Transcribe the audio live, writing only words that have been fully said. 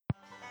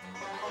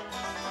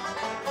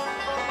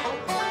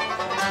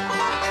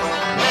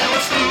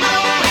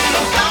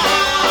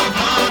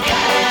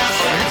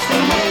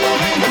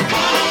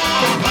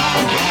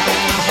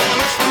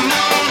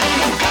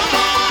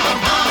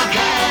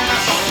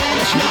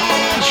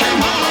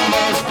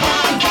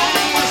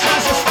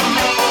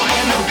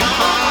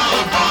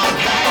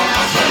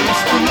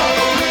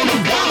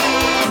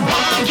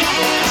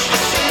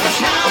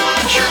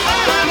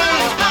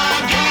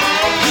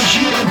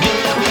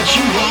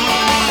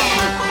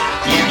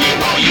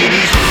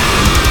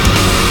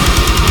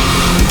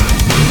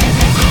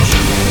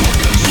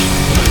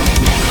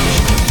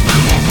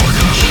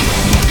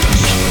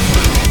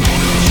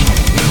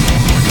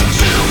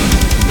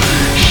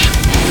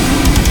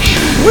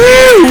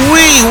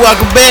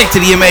welcome back to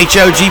the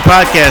MHOG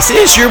podcast.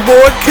 It's your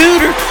boy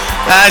Cooter.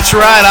 That's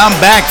right, I'm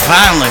back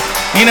finally.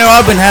 You know,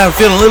 I've been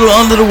feeling a little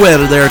under the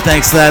weather there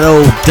thanks to that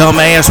old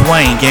dumbass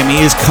Wayne gave me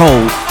his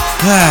cold.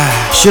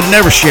 Should have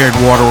never shared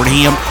water with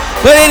him.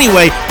 But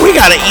anyway, we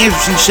got an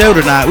interesting show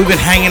tonight. We've been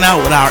hanging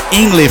out with our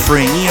English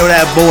friend. You know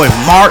that boy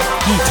Mark?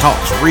 He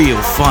talks real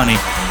funny.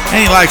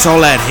 And he likes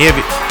all that heavy,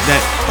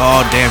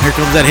 oh damn, here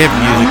comes that heavy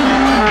music.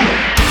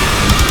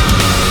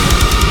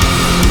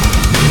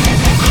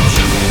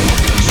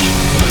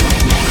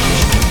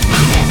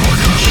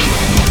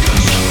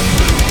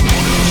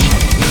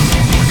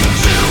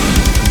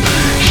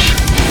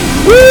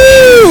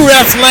 Woo!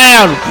 That's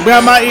loud.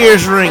 Got my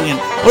ears ringing.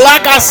 Well,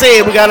 like I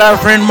said, we got our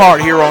friend Mark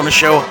here on the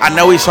show. I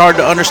know he's hard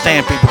to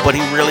understand people, but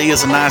he really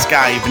is a nice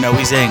guy, even though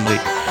he's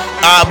English.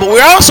 But we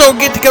also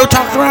get to go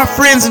talk to our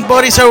friends and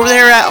buddies over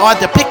there at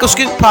the Pickle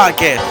Scoop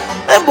podcast.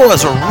 Them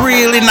boys are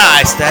really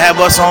nice to have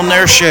us on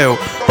their show.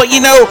 But you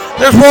know,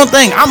 there's one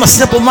thing. I'm a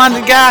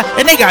simple-minded guy,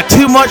 and they got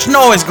too much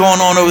noise going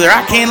on over there.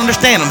 I can't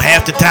understand them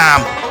half the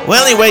time.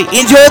 Well, anyway,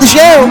 enjoy the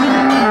show.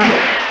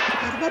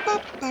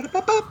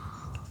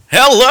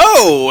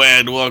 Hello,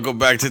 and welcome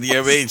back to the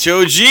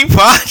MHOG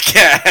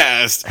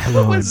podcast.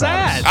 What was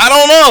that? I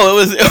don't know.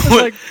 It was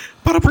like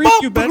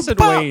prepubescent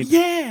Wayne.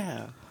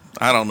 Yeah.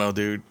 I don't know,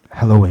 dude.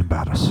 Hello, Wayne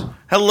Batters.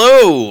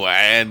 Hello,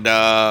 and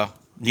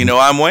you know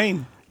I'm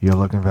Wayne. You're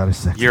looking very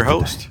sexy. Your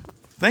host.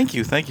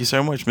 Today. Thank you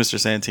so much, Mr.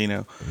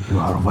 Santino. You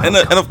are welcome.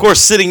 And of course,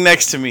 sitting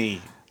next to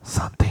me.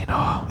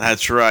 Santino.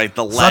 That's right,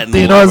 the Latin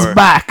Santino's lover.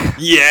 back.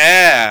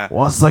 Yeah.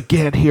 Once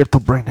again, here to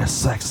bring the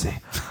sexy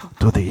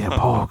to the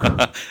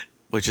Imhog.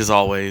 Which is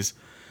always.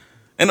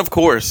 And of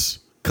course,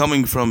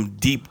 coming from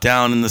deep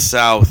down in the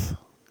South.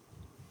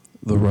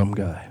 The rum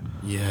guy.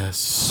 Yes.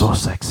 So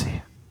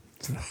sexy.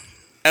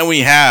 And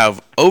we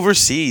have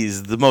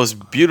overseas the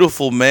most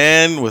beautiful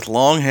man with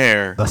long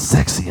hair. The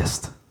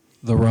sexiest.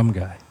 The rum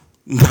guy.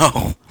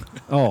 No.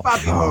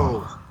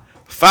 Oh.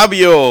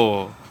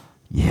 Fabio.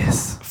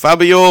 Yes.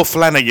 Fabio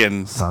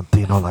Flanagan.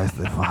 Santino likes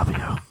the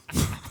Fabio.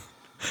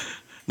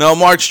 No,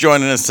 Mark's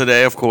joining us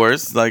today, of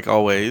course, like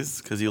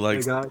always, because he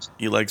likes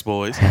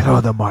boys.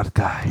 Hello, the Mart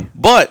guy.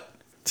 But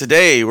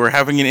today we're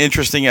having an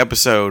interesting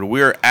episode.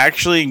 We're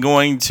actually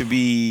going to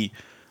be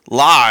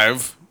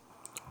live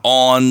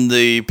on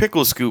the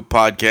Pickle Scoop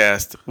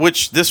podcast,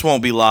 which this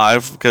won't be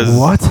live because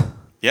What?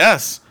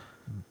 Yes,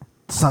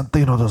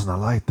 Santino does not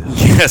like this.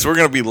 yes, we're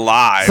gonna be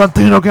live.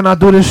 Santino cannot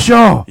do this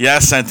show.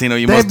 Yes, Santino,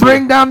 you They must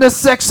bring down the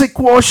sexy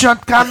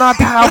quotient, cannot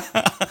help.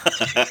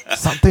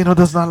 Santino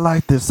does not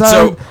like this.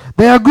 So-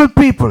 They are good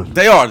people.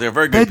 They're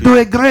very They good. do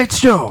a great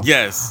show.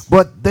 Yes,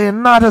 But they're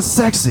not as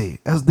sexy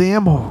as the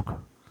Imhog.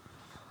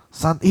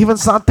 Even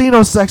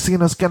Santino's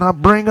sexiness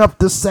cannot bring up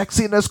the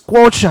sexiness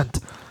quotient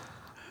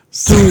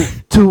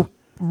to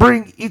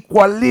bring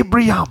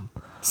equilibrium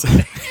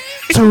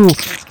to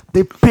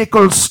the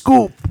pickle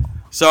scoop.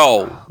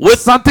 so with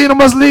Santino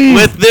must leave.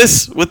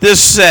 with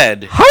this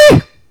said,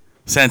 Hey!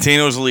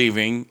 Santino's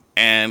leaving,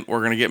 and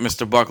we're gonna get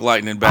Mr. Buck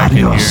Lightning back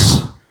in Adios.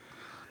 here.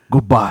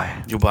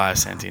 Goodbye. Goodbye,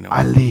 Santino.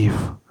 I leave.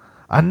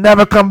 I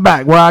never come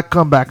back. Well, I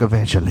come back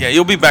eventually. Yeah,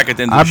 you'll be back at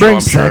the end of I the show, bring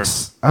I'm sure.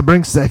 sex. I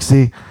bring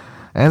sexy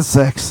and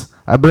sex.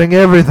 I bring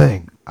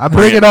everything. I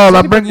bring it all.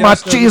 I bring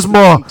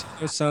machismo.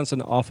 It sounds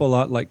an awful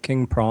lot like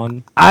King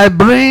Prawn. I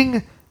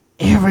bring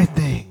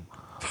everything.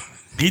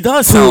 He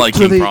does sound like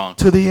King Prawn.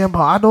 To the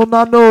empire. I do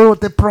not know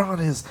what the prawn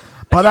is,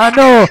 but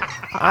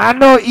I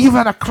know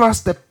even across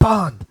the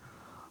pond,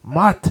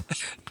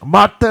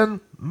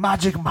 Martin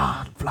Magic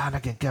Man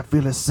Flanagan can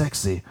feel it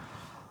sexy,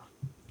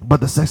 but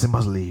the sexy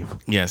must leave.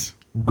 Yes.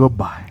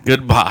 Goodbye.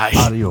 Goodbye.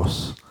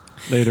 Adios.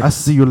 Later. I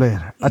see you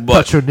later. I But-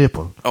 touch your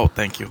nipple. Oh,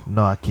 thank you.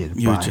 No, I kid.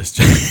 You Bye. just.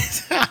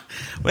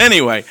 Well,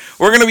 anyway,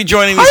 we're going to be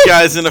joining these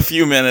guys in a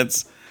few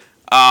minutes.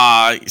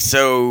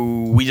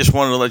 So we just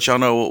wanted to let y'all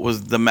know what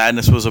was the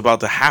madness was about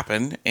to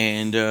happen,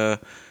 and we're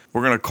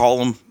going to call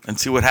them and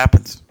see what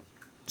happens.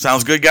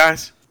 Sounds good,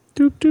 guys?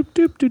 Doop, doop,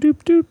 doop, doop,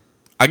 doop, doop.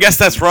 I guess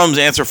that's Rum's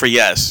answer for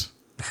yes.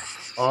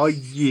 Oh,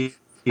 yeah,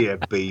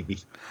 baby.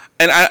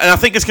 And I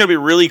think it's going to be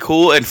really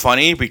cool and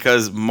funny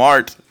because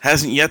Mart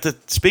hasn't yet to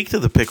speak to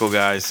the Pickle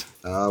guys.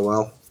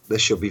 Well,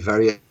 this should be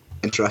very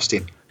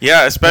interesting.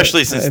 Yeah,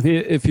 especially since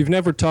If you've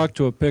never talked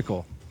to a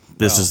pickle,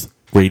 this is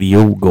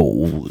Radio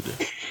Gold.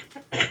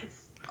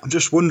 I'm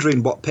just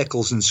wondering what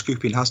pickles and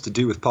scooping has to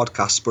do with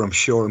podcasts, but I'm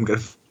sure I'm going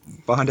to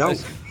find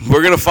out.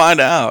 We're going to find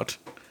out.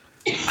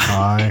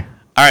 Hi.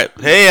 All right.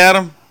 Hey,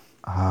 Adam.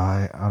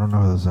 Hi. I don't know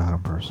who this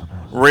Adam person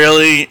is.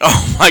 Really?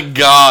 Oh, my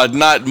God.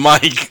 Not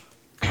Mike.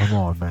 Come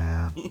on,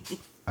 man.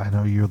 I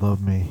know you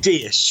love me.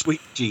 Dear sweet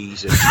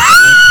Jesus.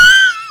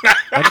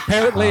 and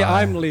apparently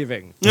I'm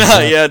leaving.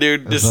 Yeah,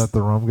 dude. Is that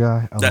the rum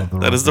guy? I love the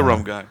That is the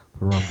rum guy.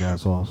 The rum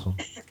guy's awesome.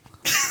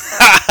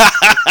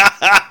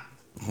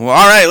 Well,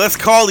 all right. Let's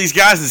call these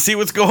guys and see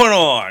what's going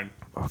on.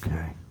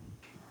 Okay.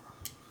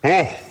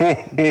 Is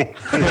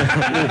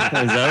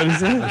that what he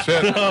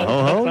said?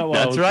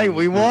 That's right,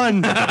 we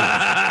won.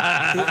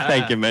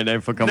 Thank you, Mayday,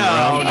 for coming No,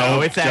 around.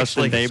 no, it's Justin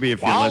actually Davey,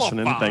 if you're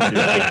listening, thank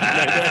you.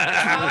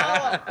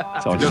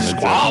 Talking to Mayday.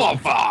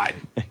 Disqualified.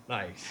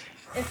 Nice.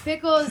 If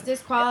Pickle is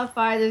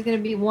disqualified, there's going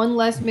to be one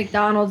less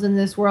McDonald's in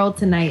this world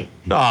tonight.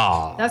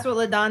 Oh. That's what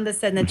LaDonda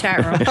said in the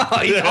chat room.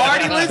 He's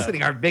already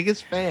listening. Our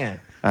biggest fan.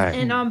 All right.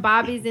 And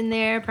Bobby's in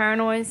there,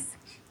 Paranoids.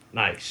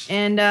 Nice.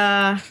 And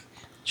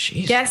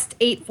Jeez. Guest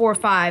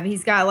 845.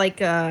 He's got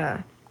like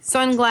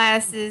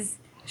sunglasses,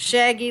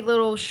 shaggy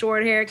little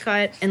short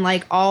haircut, and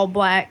like all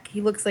black.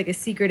 He looks like a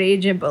secret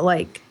agent, but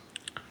like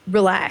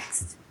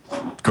relaxed.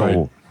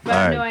 Cool. But I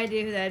All have no right.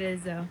 idea who that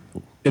is, though.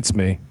 It's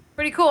me.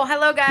 Pretty cool.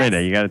 Hello, guys.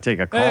 Mayday, you got to take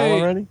a call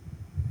Hey. already?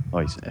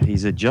 Oh,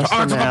 he's adjusting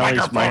Onto the Allie's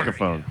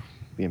microphone. microphone.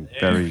 Being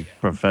very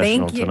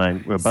professional Thank you.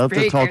 tonight. We're about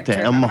to talk to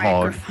Speaker M. the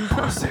Hog.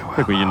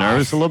 microphone. Were you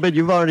nervous a little bit?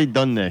 You've already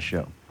done this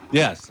show.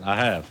 Yes, I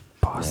have.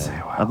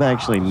 I've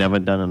actually never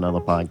done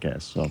another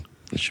podcast, so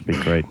this should be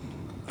great.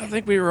 I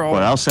think we were all.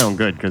 Well, I'll sound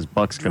good because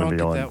Buck's going to be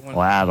Drunk on, at that one.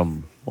 or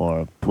Adam,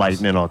 or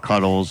Lightning, or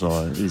Cuddles,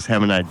 or he's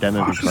having an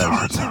identity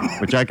crisis,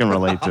 which I can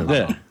relate to.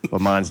 Yeah. But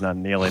mine's not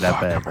nearly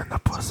that bad.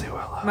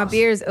 My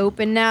beer is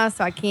open now,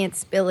 so I can't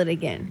spill it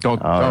again.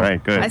 Don't. All don't.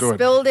 right, good. I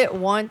spilled it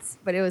once,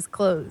 but it was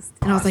closed.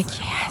 And I was like,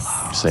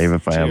 yes. Save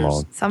it for M. Cheers.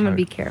 Hog. So I'm going to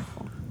be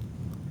careful.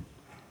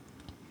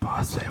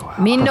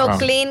 Me no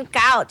clean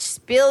couch.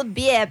 Spilled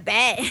beer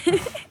bad.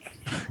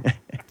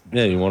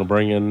 Yeah, you want to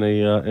bring in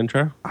the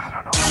intro?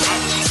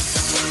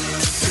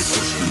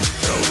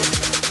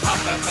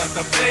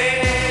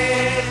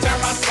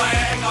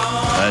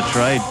 That's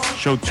right.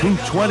 Show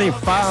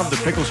 225, the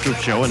Pickle Scoop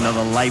Show.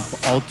 Another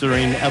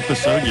life-altering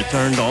episode. You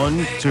turned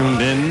on,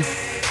 tuned in.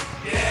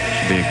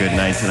 Should be a good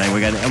night tonight.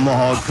 We got Emma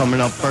Hog coming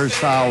up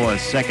first hour.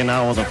 Second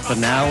hour, the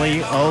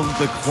finale of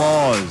The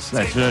Claws.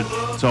 That's it.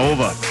 It's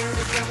over.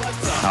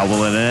 How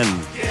will it end?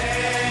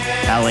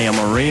 Ali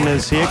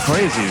Amarina's here.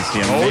 Crazy is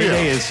here.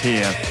 Mayday is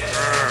here.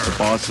 The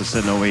boss is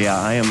sitting over here.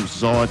 I am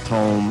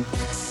Zartome.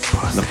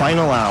 The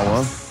final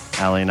hour,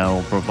 Ali and I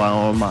will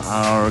perform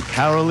our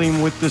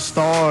Caroling with the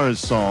Stars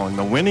song,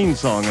 the winning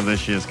song of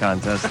this year's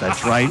contest.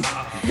 That's right.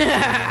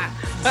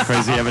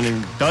 Crazy haven't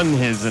even done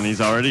his and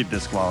he's already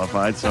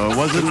disqualified, so it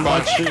wasn't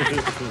much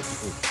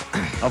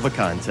of a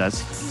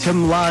contest.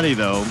 Tim Lottie,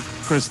 though,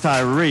 Chris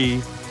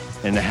Tyree,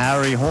 and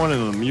Harry Horner,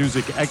 the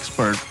music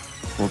expert,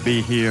 will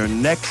be here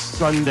next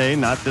Sunday,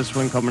 not this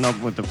one, coming up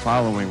with the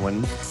following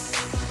one,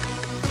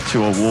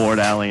 to award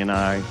Ali and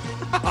I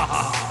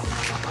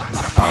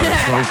our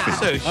trophy.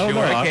 So sure. know.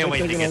 I I can't think wait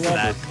to they're get to gonna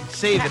that. love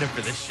Saving it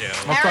for this show.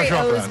 Harry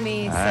start you off, owes Brad.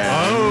 me. So.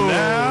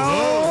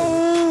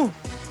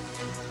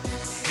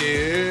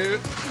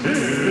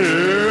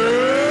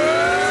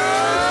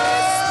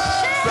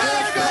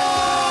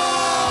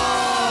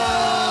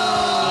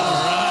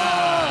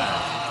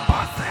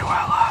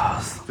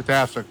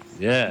 Fantastic.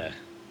 Yeah,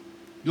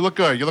 You look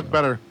good. You look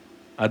better.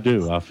 I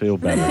do. I feel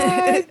better.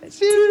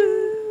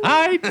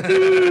 I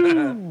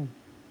do.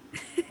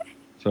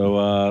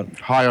 So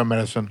Higher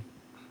medicine.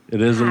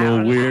 it is a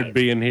little weird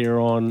being here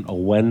on a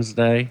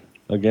Wednesday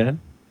again.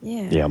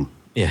 Yeah. Yeah.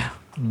 Yeah.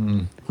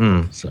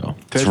 So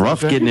It's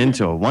rough getting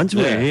into it. Once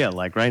we're Yeah. here,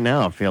 like right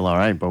now, I feel all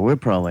right, but we're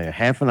probably a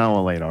half an hour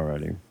late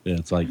already. yeah,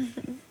 it's like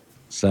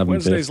 7:50.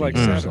 Wednesday's like or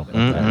 7.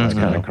 something. That's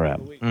kind of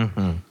crap.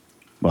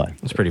 But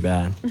It's pretty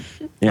bad.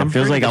 yeah, I'm it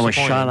feels pretty like I was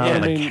disappointed. shot out Yeah,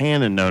 of I a mean-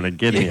 cannon though to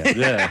get here.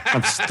 Yeah.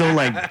 I'm still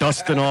like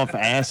dusting off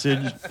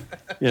acid.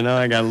 You know,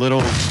 I got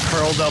little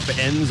curled up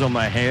ends on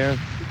my hair.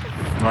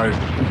 Right.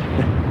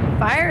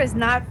 Fire is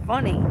not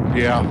funny.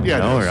 Yeah. Yeah.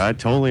 No, it is. I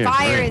totally agree.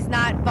 Fire is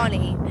not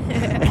funny.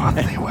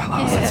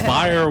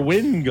 Fire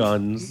wind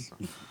guns.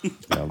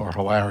 Or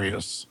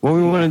hilarious. What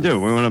we want to do?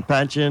 We want to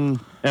patch in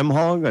M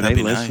Hog. Are That'd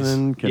they be nice.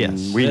 listening? Can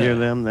Yes. we hear Yeah.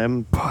 them?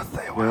 Them?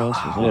 Hear us?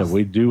 Yeah,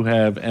 we do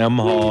have M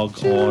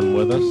Hog on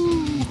with us.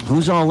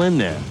 Who's all in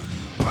there?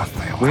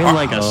 We're in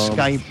like a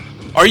Skype.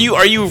 Are you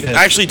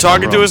actually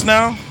talking to us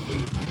now?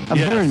 I'm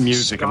hearing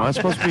music. Am I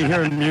supposed to be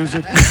hearing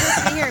music?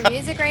 You hear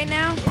music right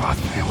now?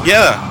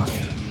 Yeah.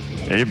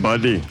 Hey,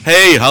 buddy.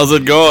 Hey, how's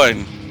it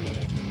going?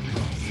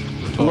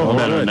 A little Oh,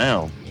 better good.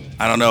 now.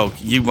 I don't know.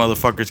 You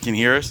motherfuckers can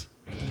hear us?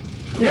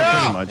 Yeah,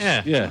 pretty much.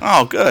 Yeah. Yeah.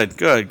 Oh, good,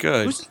 good,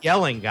 good. Who's the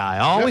yelling guy? I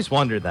always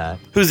wondered that.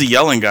 Who's the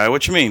yelling guy?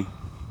 What you mean?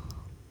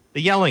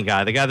 The yelling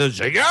guy. The guy that's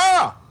like,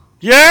 yeah!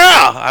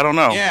 Yeah! I don't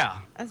know. Yeah.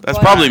 That's Blaine.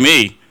 probably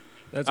me.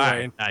 That's All right.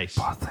 right. Nice.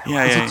 Yeah,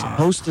 yeah, yeah.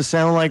 Supposed to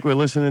sound like we're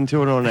listening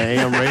to it on the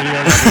AM radio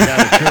that we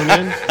gotta tune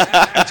in.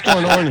 What's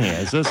going on here?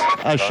 Is this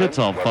our shit's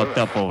all fucked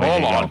up over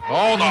Hold here? on.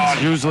 Hold on.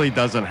 This usually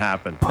doesn't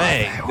happen.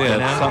 Hey. Yeah,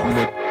 it's something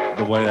with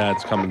the way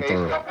that's coming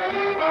through. All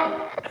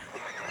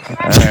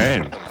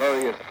right.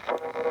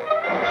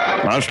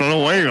 Hasta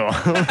luego.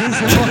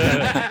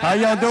 How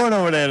y'all doing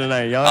over there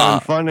tonight? Y'all having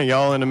fun? Are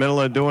y'all in the middle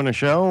of doing a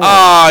show?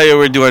 Oh, yeah,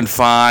 we're doing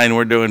fine.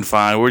 We're doing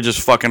fine. We're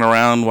just fucking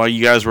around while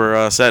you guys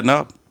were setting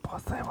up.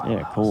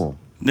 Yeah, cool.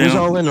 You Who's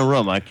know? all in the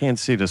room? I can't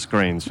see the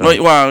screen. So.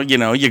 Well, you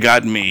know, you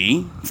got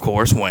me, of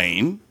course,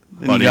 Wayne.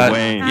 Then you Buddy got-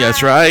 Wayne. Yeah,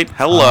 that's right.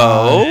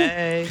 Hello.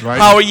 Hey. Right.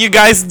 How are you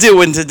guys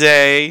doing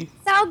today?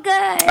 So so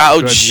good.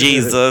 Oh,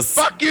 Jesus.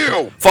 Fuck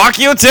you. Fuck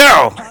you,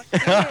 too.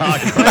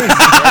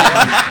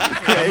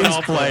 He's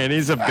playing.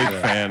 He's a big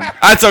fan.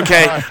 That's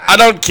okay. I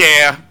don't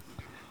care.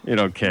 You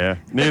don't care.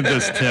 Neither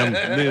does Tim.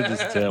 Neither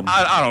does Tim.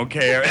 I don't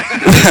care.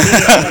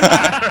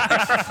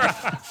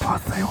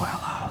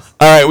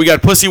 All right, we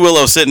got Pussy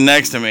Willow sitting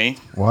next to me.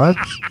 What?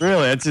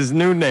 Really? That's his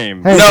new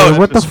name. Hey, No, dude,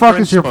 what the fuck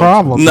is your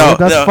problem? No, dude?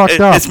 That's no, fucked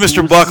up. it's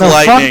Mr. Buck no,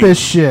 Lightning. fuck this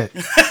shit.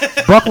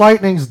 Buck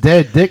Lightning's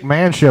dead. Dick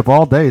Manship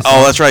all day. Son.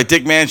 Oh, that's right.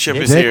 Dick Manship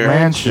is Dick here.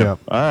 Manship.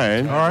 All right.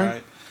 All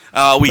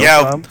right. We No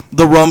have problem.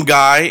 the rum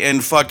guy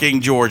in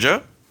fucking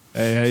Georgia.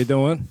 Hey, how you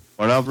doing?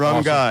 What up,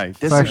 rum guy?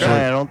 This is a Actually-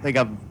 guy I don't think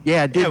I've.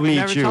 Yeah, I did we meet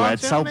never you talked at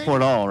to him,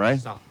 Southport Hall, right?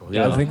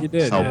 Yeah, I think you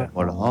did. Yeah.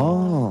 Southport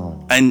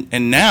Hall.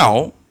 And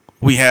now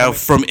we have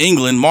from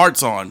England,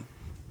 Mart's on.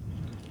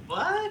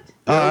 What?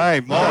 All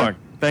right, Mark.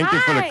 Thank you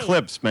for the Hi.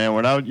 clips, man.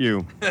 Without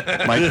you,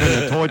 Mike could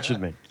have tortured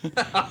me.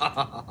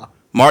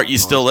 Mart, you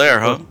still there,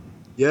 huh?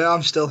 Yeah,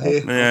 I'm still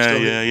here.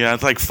 Yeah.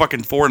 It's like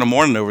fucking 4 a.m.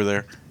 over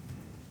there.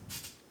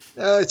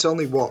 It's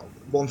only what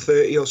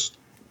 1:30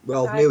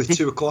 or nearly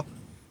 2 o'clock.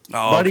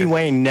 Oh, Buddy okay.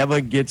 Wayne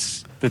never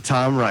gets the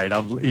time right.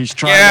 He's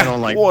trying Yeah, it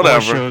on like whatever.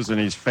 4 shows and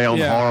he's failed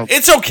Yeah. horribly.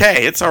 It's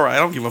okay. It's all right. I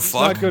don't give a He's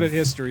fuck. not good at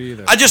history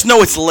either. I just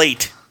know it's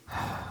late.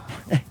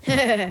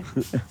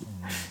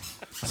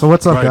 So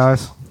what's up, Right.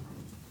 guys?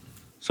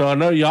 So I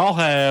know y'all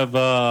have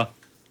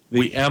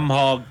the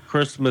M-Hog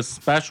Christmas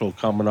special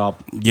coming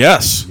up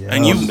Yes.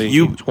 And on the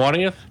you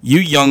 20th.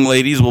 young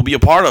ladies will be a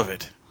part of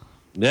it.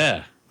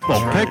 Yeah.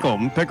 Well,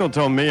 Pickle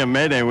told me and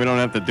Mayday we don't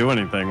have to do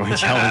anything,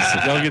 which I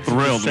was get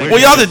thrilled. Well,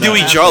 you have to do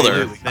each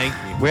other. Thank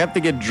you. We have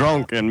to get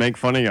drunk and make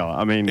fun of y'all.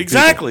 I mean,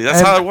 Exactly. That's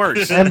And- how it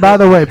works. And by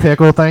the way,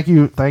 Pickle, thank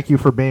you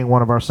for being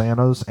one of our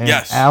Santas. And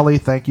Yes. Allie,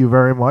 thank you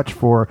very much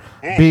for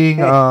being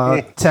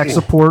tech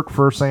support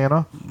for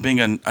Santa.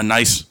 Being a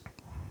nice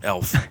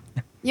elf.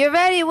 You're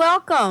very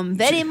welcome.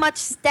 Very much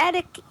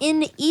static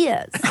in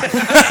ears.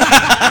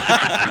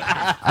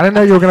 I didn't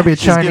know you were going to be a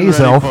She's getting Chinese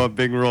ready elf. for a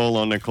big role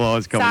on the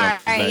claws coming Sorry,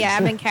 up. next. yeah,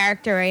 I'm in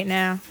character right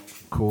now.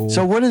 Cool.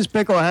 So what does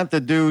Pickle have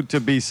to do to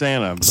be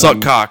Santa? Suck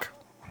cock.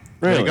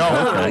 Really? There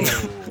you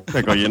go. Okay.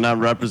 Pickle, you're not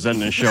representing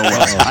the show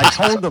well. I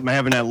told them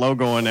having that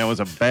logo in there was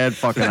a bad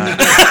fucking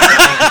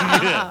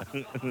idea.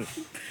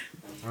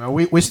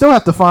 We still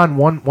have to find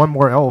one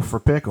more elf for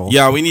Pickle.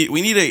 Yeah, we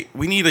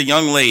need a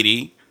young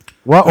lady.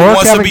 Well, Who or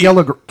wants to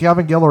Kevin, be-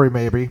 Kevin Guillory,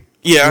 maybe.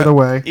 Yeah.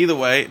 Either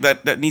way.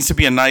 That needs to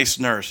be a nice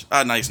nurse.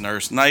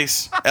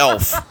 Nice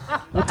elf.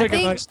 We'll I take a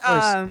think nice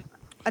place.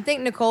 I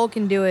think Nicole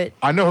can do it.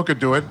 I know who could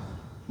do it.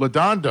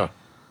 LaDonda.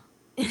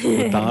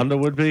 Donda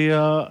would be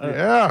Yeah.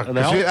 an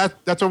elf? See,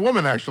 that's a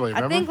woman, actually.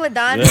 I Remember? think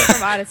LaDonna's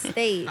from out of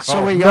state. So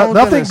are No- y'all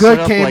nothing gonna good set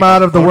up came like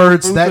out a of the photo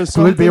words booth that or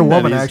could be a something that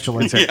woman, is-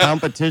 actually. It's a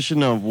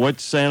competition of which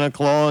Santa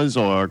Claus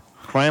or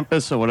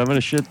Krampus or whatever the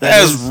shit that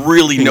There's is.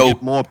 really Can no-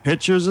 get more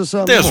pictures or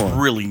something. There's or?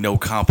 really no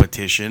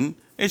competition.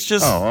 It's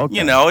just Oh, okay.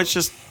 it's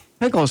just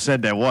Pickle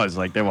said there was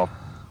like they were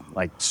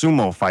like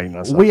sumo fighting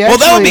or something. We well,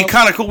 that would be actually-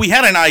 kind of cool. We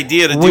had an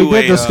idea to we do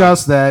did a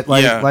discuss that,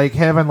 like yeah. like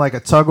having like a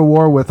tug of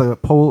war with a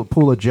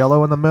pool of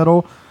Jello in the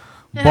middle,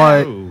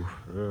 but you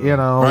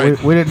know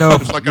Right. we didn't know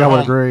if It's like y'all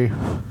at would home. agree.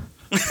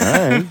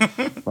 All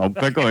right. Well,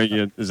 Pickle,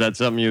 is that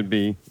something you'd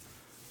be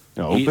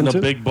Eating open a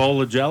to? big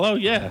bowl of Jello?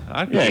 Yeah,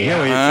 I Yeah, here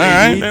we, All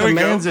right, he there we go.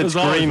 demands it's There's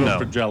always green room though.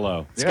 for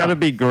Jello. It's got to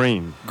be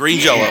green. green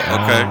Jello.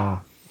 Okay. Oh.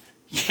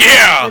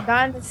 Yeah.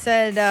 LaDonda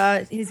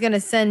said he's gonna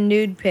send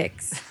nude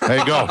pics. There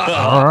you go.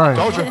 All right.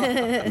 Told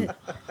you.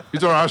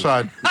 He's on our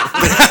side.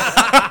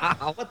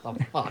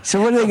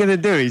 So what are they gonna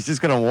do? He's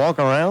just gonna walk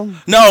around?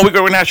 No, we're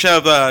gonna have to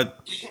have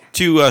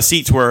two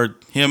seats where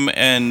him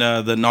and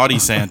the naughty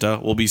Santa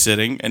will be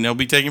sitting, and they'll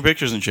be taking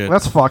pictures and shit.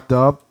 That's fucked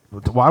up.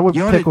 Why would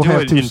You ought to Pickle do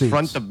have it two in seats?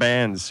 front of the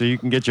band so you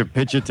can get your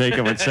picture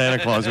taken with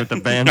Santa Claus with the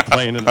band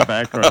playing in the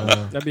background.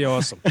 That'd be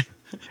awesome.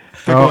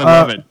 People would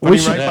love it. Put we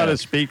him should right by the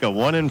speaker,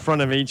 one in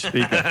front of each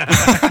speaker.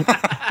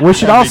 we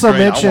should That'd be also great.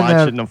 mention I'll watch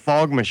that it in the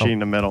fog machine in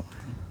the middle.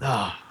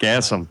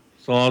 Gas them.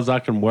 As long as I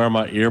can wear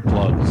my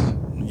earplugs.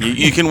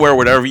 You can wear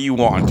whatever you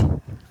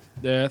want.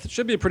 Yeah, it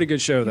should be a pretty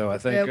good show, though, I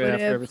think, Yeah, after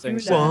whatever.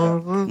 everything's set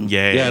up.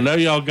 Yeah. Yeah, I know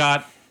y'all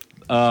got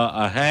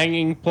a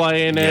hanging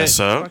play in it. Yes,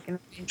 sir.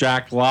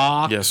 Jack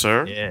Locke. Yes,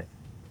 sir. Yeah.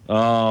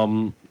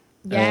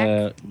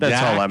 Yak. That's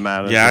Yak. all that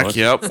matters. Yak.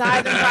 Yep.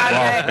 Cyber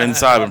Project. And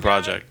Cyber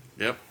Project.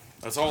 Yep.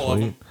 That's all of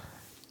them.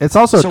 it's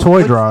also So a toy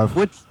what-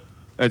 drive.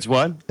 It's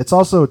what? It's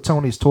also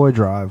Tony's toy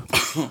drive.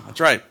 That's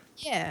right.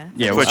 Yeah.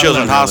 Yeah, For well,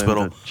 Children's I'm not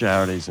Hospital. into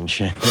charities and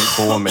shit. They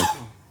bore me.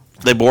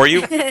 They bore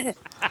you?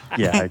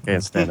 Yeah, I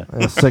can't stand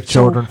it. Sick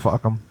children,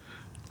 fuck them.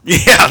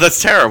 Yeah, that's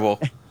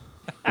terrible.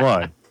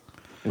 What?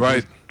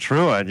 Right.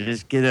 True. I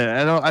just get it.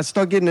 I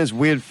start getting this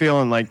weird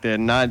feeling like they're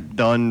not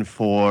done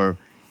for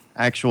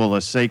actual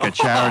sake of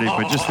charity,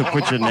 but just to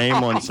put your name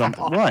on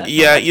something. What?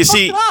 Yeah, you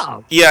see.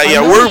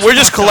 Yeah. We're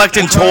just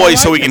collecting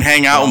toys so we can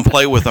hang out and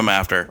play with them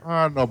after.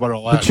 I don't know about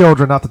all The that.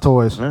 children, not the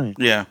toys. Right.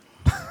 Yeah.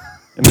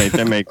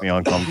 They make me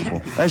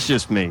uncomfortable. That's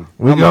just me.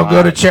 We're gonna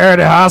go to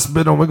charity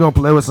hospital and we're gonna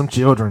play with some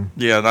children.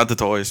 Yeah, not the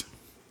toys.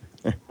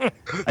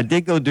 I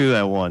did go do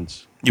that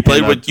once. You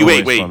played Hand with out you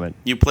toys wait. from it.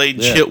 You played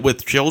Yeah.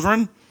 with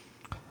children?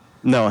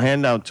 No,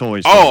 hand out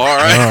toys. Oh, all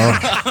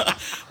right.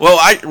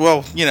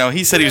 well,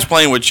 he said he was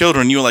playing with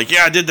children. You were like,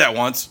 yeah, I did that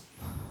once.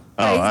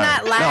 Oh, he's all right.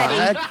 not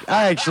laddie. No,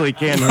 I actually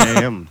can't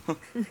hear him.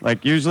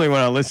 Like, usually when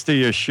I listen to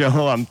your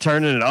show, I'm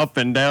turning it up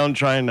and down,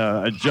 trying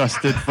to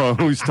adjust it for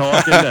who's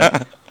talking.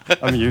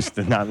 I'm used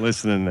to not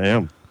listening to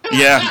him.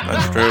 Yeah,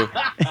 that's true.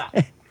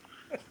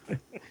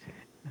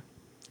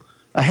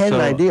 I had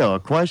an idea, a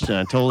question.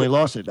 I totally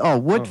lost it. Oh,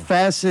 what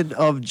facet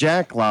of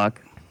Jack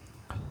Lock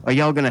are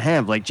y'all going to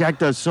have? Like, Jack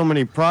does so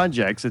many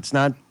projects, it's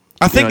not...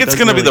 I think it's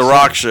going to be the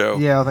Rock Show.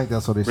 Yeah, I think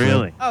that's what he said.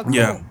 Really? Oh, cool.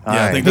 Yeah, All I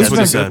right. think that's He's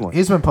what he been, said.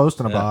 he's been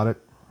posting about it.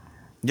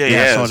 Yeah, Yeah, I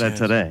yeah. saw that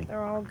today.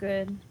 They're all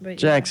good. But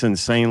Jack's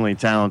insanely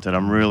talented.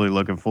 I'm really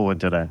looking forward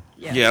to that.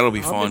 Yeah. Yeah, it'll be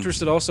I'm fun.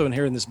 interested also in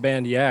hearing this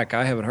band Yak.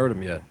 I haven't heard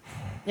them yet.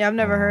 Yeah, I've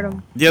never heard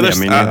them. Yeah, Yeah,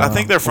 me I neither.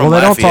 think they're from Well,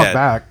 they don't Lafayette. talk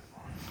back.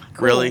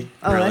 Really?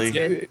 Oh, really?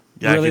 that's good.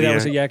 Really, that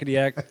was a Yakety yakety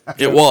yak.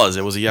 It was.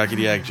 It was a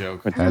yakety yak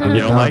joke. You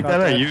don't like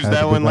that? I used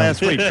that one last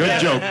week.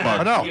 Good joke, Buck.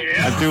 I know.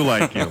 I do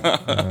like you.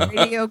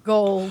 Radio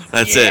gold.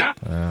 That's it.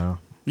 Yeah.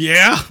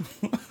 Yeah.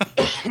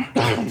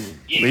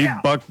 Leave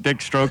Buck Dick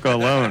Stroker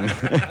alone.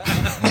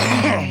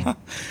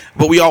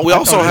 But we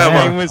also have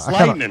Name a. was I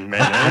kinda- lightning,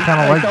 man. I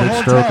kinda like the Dick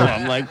whole Stroker.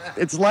 time. I'm like,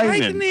 it's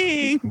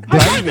lightning.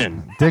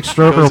 Lightning. Dick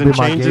Stroker Goes will be and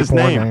my gay changes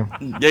porn name.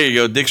 name. There you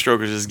go. Dick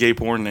Stroker's his gay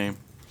porn name.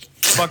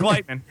 Buck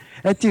Lightning.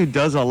 That dude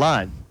does a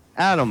lot.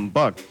 Adam,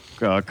 Buck,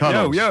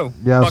 Cuddles. Yo.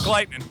 Yes. Buck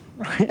Lightning.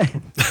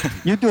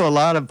 You do a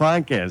lot of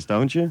podcasts,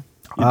 don't you?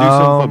 You do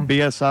some for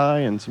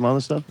BSI and some other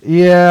stuff?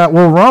 Yeah,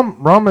 well,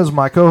 Rum is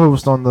my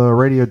co-host on the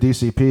Radio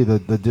DCP,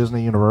 the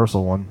Disney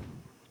Universal one.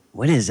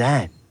 What is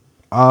that?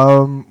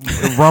 Rum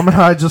and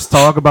I just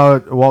talk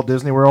about Walt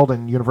Disney World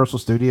and Universal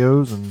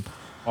Studios and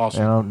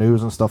Awesome.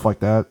 news and stuff like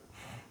that.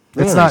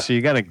 Really? It's not. So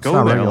you got to it's go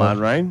not there a regular. lot,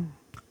 right?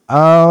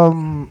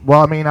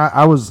 Well, I mean,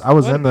 I was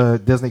in the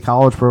Disney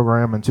College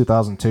program in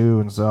 2002,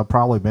 and so I've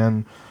probably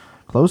been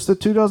close to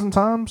 2 dozen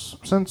times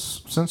since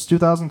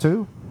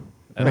 2002.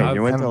 And Wait, I've-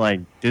 you went to like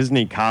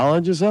Disney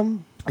College or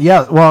something?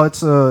 Yeah, well,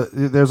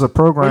 there's a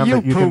program Well, you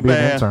that you can Pooh be an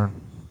Bear. intern.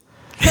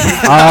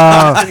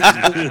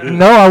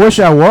 No, I wish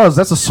I was.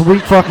 That's a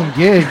sweet fucking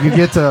gig. You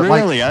get to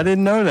like Really? I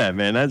didn't know that,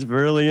 man. That's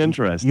really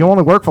interesting. you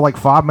only work for like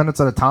 5 minutes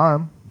at a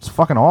time. It's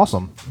fucking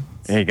awesome.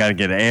 Hey, you got to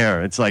get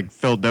air. It's like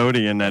Phil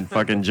Doty in that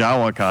fucking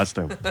Jawa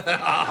costume.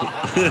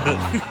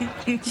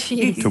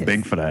 Jesus. Too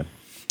big for that.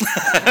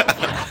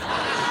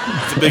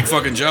 It's a big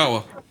fucking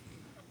Jawa.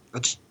 I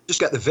just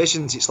get the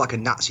visions. It's like a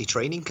Nazi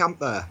training camp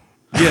there.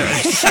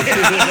 Yeah.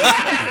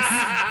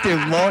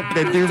 Dude, Mark,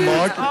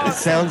 it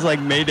sounds like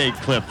Mayday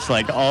clips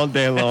like all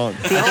day long.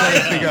 I'm trying to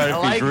figure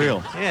out if he's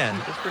real. Yeah,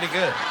 that's pretty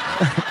good.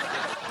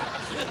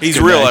 He's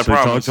Good real, to I actually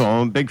talk promise. to him.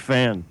 I'm a big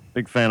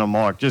fan of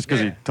Mark, just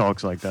because he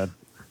talks like that.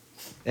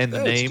 And the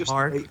Yeah, it's name, just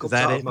Mark, it is comes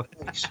that out it? of my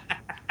face.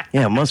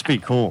 Yeah, it must be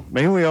cool.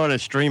 Maybe we ought to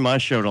stream our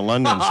show to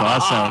London so I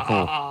sound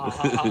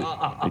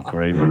cool. Be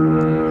great.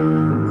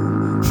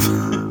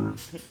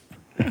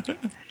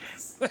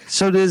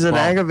 So does it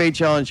aggravate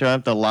y'all and you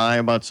have to lie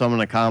about some of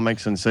the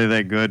comics and say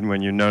they're good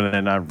when you know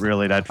they're not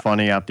really that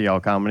funny after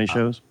y'all comedy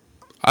shows?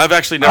 I've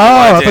actually never Oh,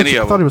 lied I to thought, any you,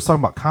 I of thought he them. was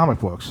talking about comic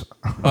books.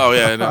 Oh,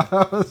 yeah,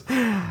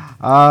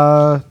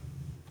 I know.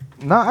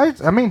 No,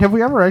 I mean, have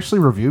we ever actually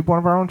reviewed one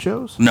of our own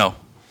shows? No.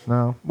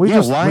 No. Why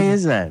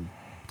is that?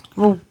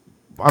 Well,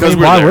 I 'Cause mean,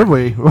 we're why there. would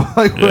we?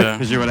 Like, Yeah.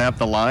 Because you would have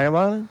to lie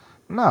about it?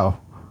 No.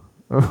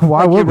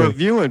 Why Like would you we?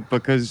 review it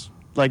because,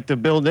 like, to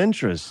build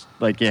interest.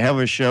 Like, you have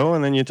a show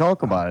and then you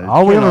talk about it.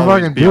 All we ever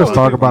fucking do is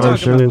talk about our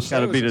It's shows.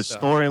 got to be the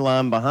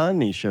storyline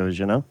behind these shows,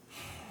 you know?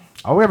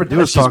 All we ever do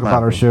That's is talk just my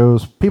about our opinion.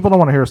 shows. People don't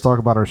want to hear us talk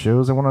about our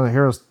shows. They want to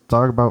hear us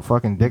talk about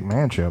fucking Dick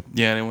Manship.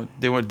 Yeah,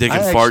 they went digging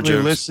I fart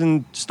actually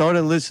jokes.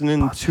 started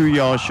listening to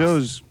y'all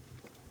shows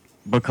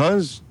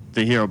because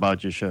to hear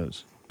about your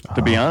shows,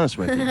 to be honest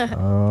with you.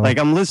 Like,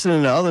 I'm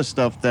listening to other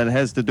stuff that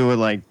has to do with,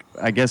 like,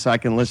 I guess I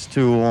can listen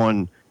to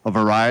on a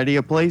variety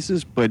of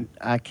places, but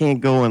I can't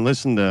go and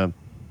listen to,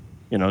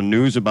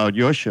 news about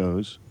your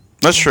shows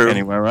That's true.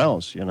 anywhere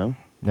else, you know?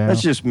 Yeah.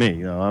 That's just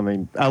me, I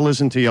mean, I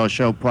listen to your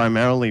show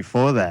primarily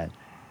for that.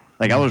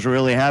 Like, I was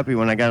really happy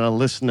when I got to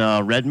listen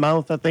to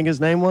Redmouth, I think his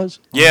name was.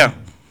 Yeah.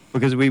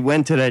 Because we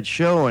went to that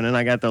show and then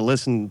I got to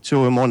listen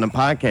to him on the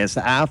podcast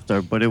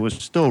after, but it was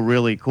still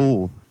really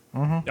cool,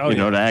 Oh,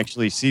 to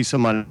actually see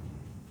somebody.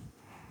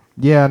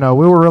 Yeah, no,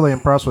 we were really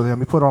impressed with him.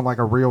 He put on like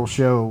a real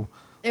show.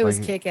 It was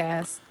Like- kick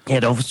ass. Yeah,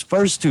 those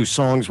first two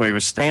songs where he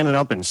was standing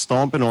up and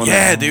stomping on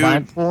Yeah, the dude.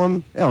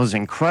 platform, that was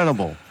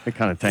incredible. It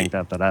kind of tanked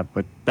after that,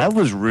 but that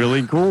was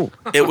really cool.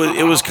 It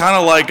was kind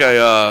of like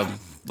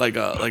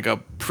a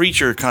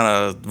preacher kind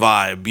of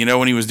vibe,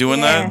 when he was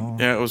doing that.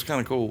 Yeah, it was kind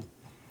of cool.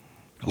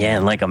 Yeah,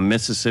 in like a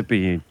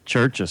Mississippi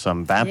church or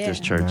something,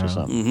 Baptist Yeah. church or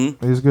something.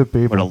 Mm-hmm. He's good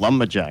With a people.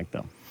 lumberjack,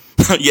 though.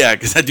 Yeah,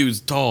 because that dude's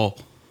tall.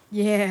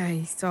 Yeah,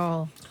 he's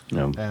tall.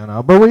 No.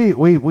 And, but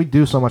we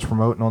do so much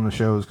promoting on the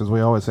shows because we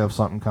always have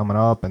something coming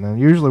up, and then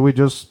usually we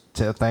just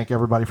thank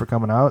everybody for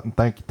coming out and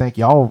thank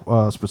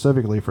y'all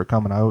specifically for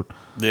coming out.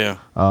 Yeah.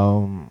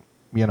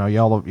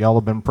 y'all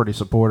have been pretty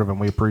supportive, and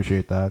we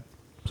appreciate that.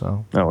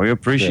 So No, we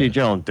appreciate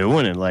y'all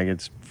doing it. Like,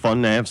 it's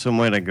fun to have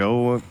somewhere to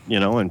go,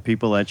 and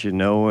people that you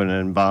know and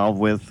involved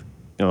with,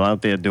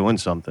 out there doing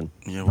something.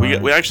 Yeah,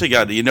 we actually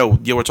got,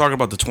 we're talking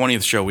about the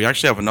 20th show. We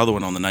actually have another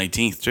one on the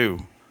 19th, too.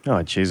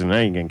 Oh, jeez, now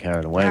you're getting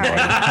carried away, buddy.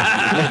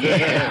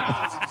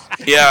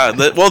 Yeah,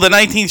 the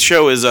 19th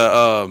show is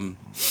I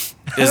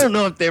don't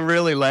know if they're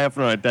really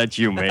laughing at that,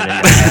 you, man.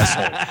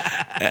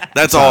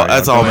 That's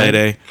all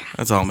Mayday.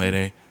 That's all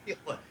Mayday.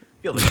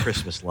 Feel the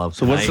Christmas love.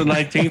 So what's the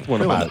 19th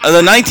one about?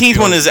 The 19th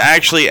one is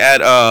actually at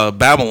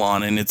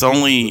Babylon, and it's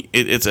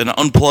an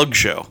unplugged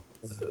show.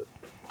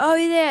 Oh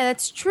yeah,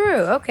 that's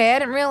true. Okay, I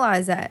didn't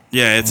realize that.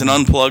 Yeah, it's an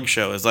unplugged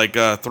show. It's like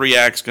 3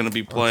 acts going to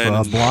be playing.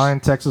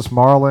 Blind, Texas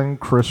Marlin,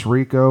 Chris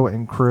Rico,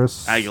 and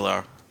Chris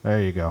Aguilar.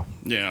 There you go.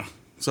 Yeah,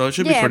 so it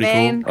should be pretty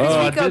man. cool.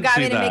 Chris Rico got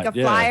me to make a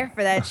flyer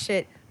for that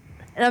shit.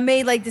 And I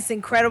made like this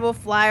incredible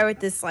flyer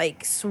with this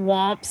like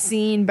swamp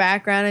scene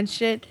background and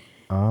shit.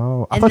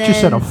 Oh, I thought you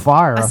said a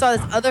fire. I saw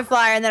this other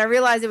flyer, and then I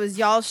realized it was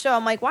y'all's show.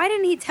 I'm like, why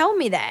didn't he tell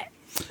me that?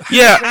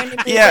 Yeah,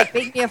 like,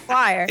 make me a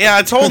flyer. Yeah,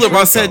 I told him.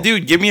 I said,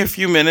 dude, give me a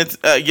few minutes.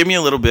 Give me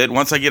a little bit.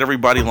 Once I get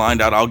everybody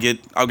lined out, I'll get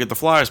the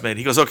flyers made.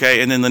 He goes,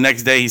 okay. And then the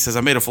next day, he says,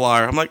 I made a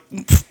flyer. I'm like,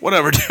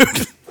 whatever,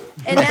 dude.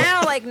 And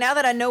now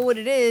that I know what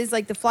it is,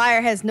 like the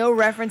flyer has no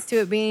reference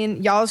to it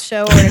being y'all's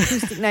show or an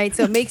acoustic night,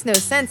 so it makes no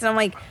sense. And I'm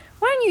like,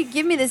 why don't you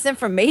give me this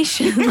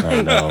information?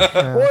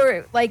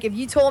 Or like if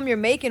you told them you're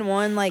making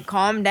one, like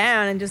calm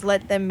down and just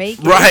let them make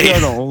it. Right.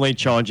 You're gonna only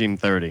charge him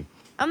 $30.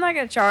 I'm not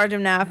gonna charge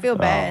him now. I feel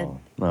bad.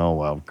 Oh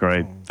well,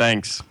 great.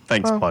 Thanks,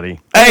 buddy.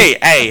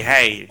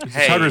 Hey.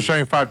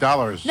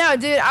 $175. No,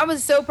 dude, I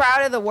was so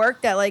proud of the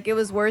work that like it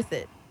was worth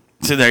it.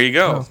 So there you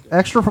go.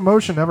 Extra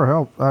promotion never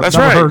helps. That's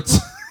never right. Hurts.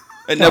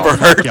 It never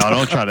hurts. Y'all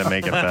don't try to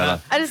make it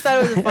better. I just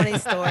thought it was a funny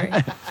story.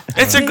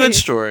 It's a good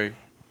story.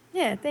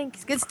 Yeah,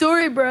 thanks. Good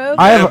story, bro.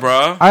 I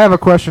have a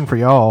question for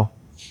y'all.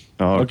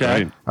 Oh,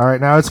 okay. All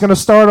right, now it's going to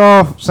start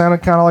off sounding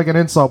kind of like an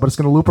insult, but it's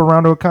going to loop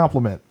around to a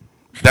compliment.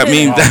 That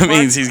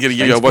means he's gonna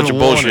give you a bunch of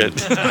bullshit.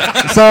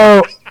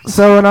 So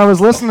when I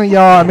was listening to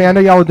y'all, I mean, I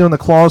know y'all are doing the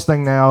claws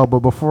thing now, but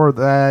before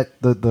that,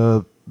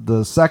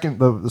 the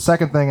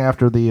second thing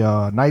after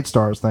the Night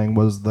Stars thing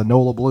was the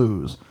NOLA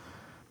Blues,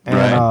 and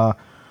right.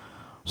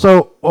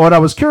 So what I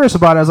was curious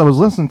about as I was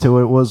listening to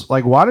it was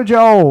like, why did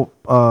y'all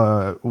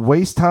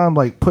waste time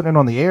like putting it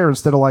on the air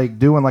instead of like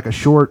doing like a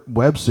short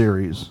web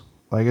series?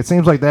 Like it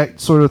seems like that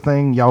sort of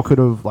thing y'all could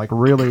have like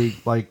really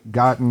like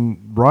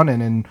gotten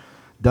running and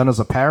done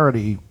as a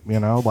parody,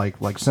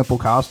 like simple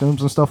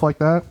costumes and stuff like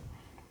that.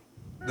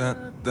 I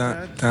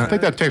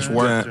think that takes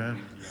work. All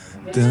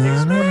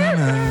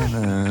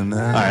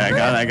right,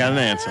 I got an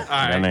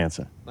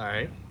answer. All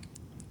right.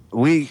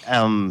 We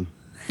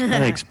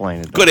let me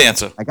explain it. Good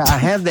answer. I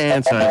have the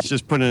answer. It's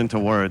just put it into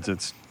words.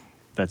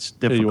 That's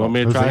difficult. You want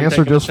me to Is the try and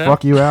answer take just a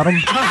fuck you, Adam? We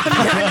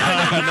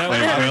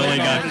only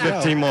got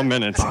 15 more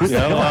minutes.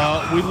 Yeah,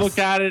 well, we look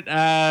at it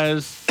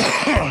as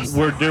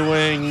we're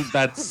doing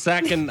that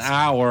second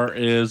hour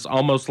is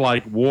almost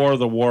like War of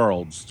the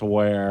Worlds, to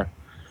where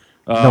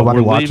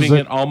we're leaving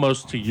it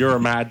almost to your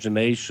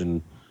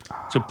imagination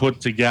to put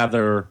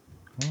together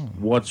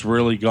what's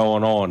really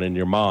going on in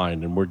your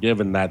mind, and we're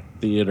giving that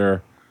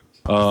theater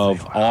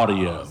of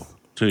audio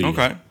to you.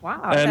 Okay.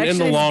 Wow. And in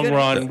the actually long good.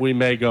 run, we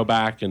may go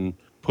back and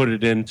put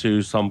it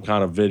into some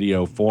kind of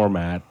video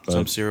format.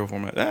 Some serial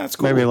format. That's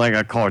cool. Maybe like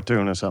a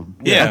cartoon or something.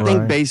 Yeah. I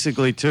think Right.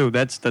 basically, too,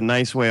 that's the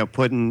nice way of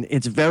putting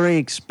it's very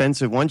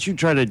expensive. Once you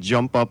try to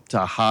jump up to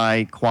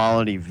high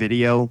quality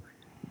video,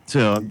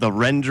 to the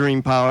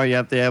rendering power you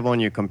have to have on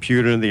your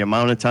computer, the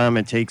amount of time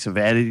it takes of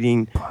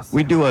editing.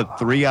 We do a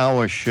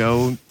 3-hour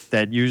show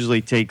that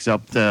usually takes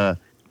up to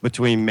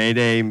between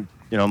Mayday,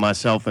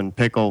 myself and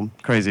Pickle.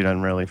 Crazy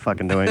doesn't really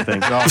fucking do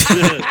anything.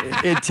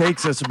 It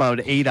takes us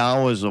about 8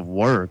 hours of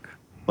work,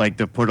 like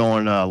to put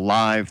on a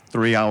live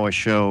 3-hour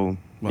show.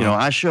 Wow.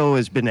 Our show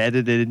has been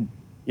edited,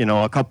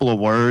 a couple of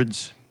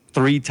words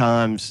 3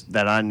 times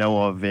that I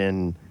know of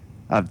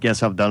I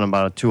guess I've done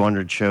about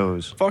 200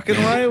 shows. Fucking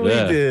right, we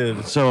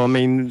did. So, I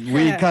mean,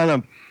 we kind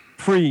of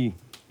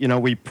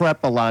we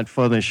prep a lot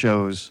for the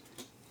shows.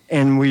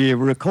 And we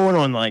record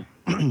on, like,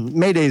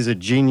 Mayday's a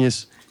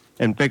genius,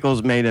 and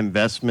Pickles made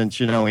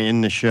investments,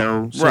 in the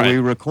show. So Right. we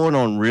record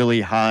on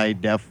really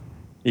high-def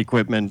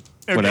equipment,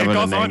 whatever it the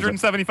costs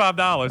names are.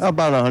 $175.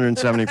 About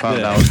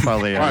 $175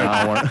 probably an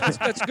hour.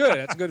 That's good.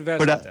 That's a good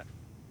investment. But,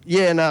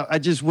 yeah, no, I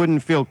just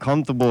wouldn't feel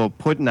comfortable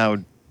putting out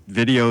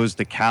videos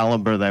the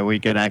caliber that we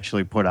could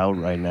actually put out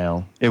right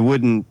now. It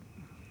wouldn't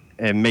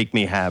make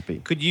me happy.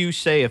 Could you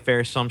say a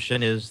fair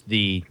assumption is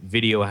the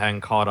video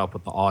hadn't caught up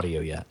with the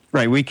audio yet?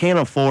 Right, we can't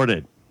afford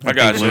it. I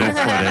got you. Little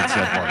footage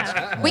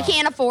at once. We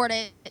can't afford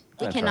it.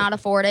 We cannot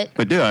afford it.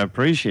 But, dude, I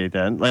appreciate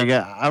that. Like,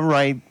 I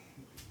write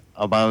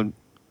about,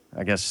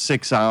 I guess,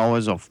 6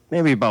 hours or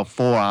maybe about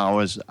 4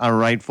 hours. I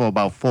write for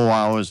about 4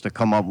 hours to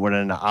come up with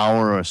an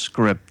hour of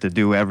script to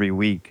do every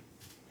week.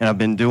 And I've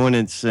been doing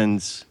it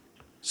since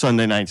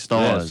Sunday Night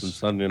Stars. Yes, and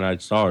Sunday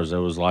Night Stars.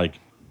 There was like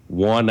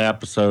one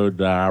episode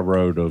that I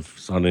wrote of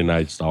Sunday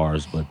Night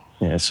Stars, but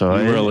Yeah, so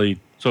he really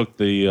took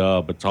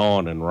the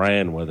baton and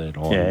ran with it.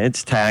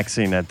 It's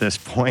taxing at this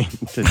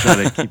point to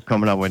try to keep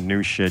coming up with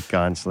new shit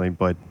constantly.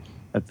 But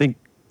I think,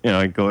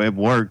 it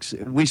works.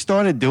 We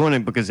started doing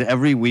it because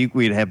every week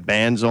we'd have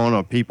bands on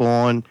or people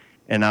on,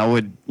 and I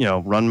would,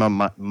 run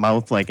my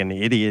mouth like an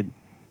idiot,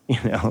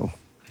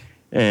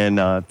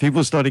 and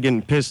people started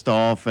getting pissed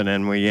off, and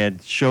then we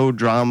had show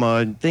drama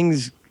and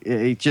things.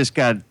 It just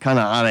got kind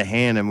of out of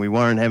hand, and we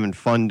weren't having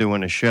fun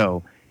doing a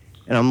show.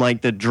 And I'm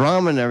like, the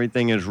drama and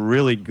everything is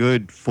really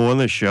good for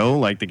the show,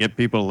 like to get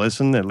people to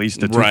listen, at least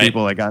the two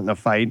people that got in a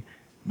fight.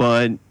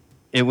 But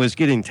it was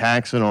getting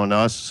taxing on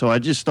us. So I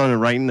just started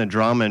writing the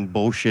drama and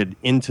bullshit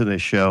into the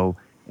show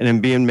and then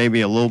being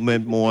maybe a little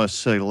bit more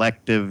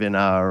selective in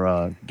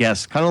our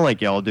guests, kind of like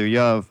y'all do. You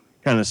have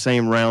kind of the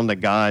same round of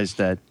guys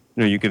that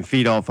you can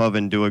feed off of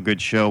and do a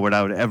good show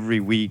without every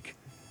week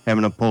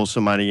having to pull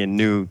somebody in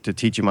new to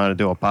teach them how to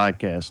do a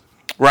podcast.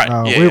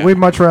 Right. We'd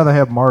much rather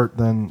have Mart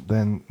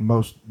than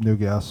most new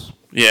guests.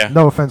 Yeah.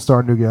 No offense to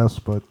our new guests,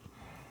 but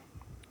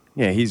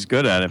yeah, he's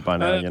good at it by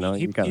now.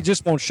 He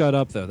just won't shut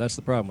up though. That's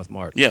the problem with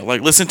Mart. Yeah,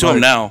 like listen to him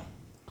now.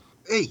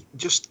 Hey,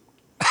 just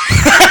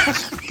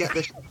get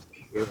this.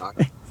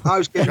 I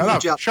was giving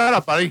Shut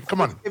up, buddy.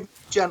 Come on. Give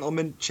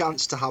gentlemen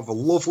chance to have a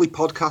lovely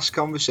podcast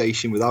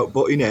conversation without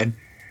butting in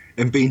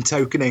and being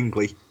token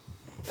English.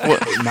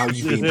 Now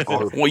you've been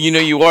horrible. Well,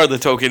 you are the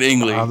token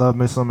English. I love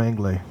me some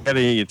English.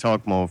 Gotta hear you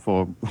talk more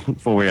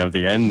before we have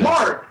the end.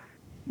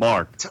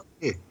 Mark.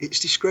 It's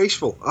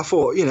disgraceful. I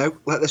thought,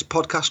 let this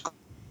podcast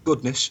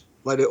goodness,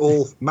 let it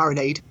all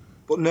marinate.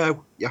 But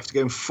no, you have to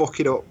go and fuck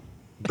it up.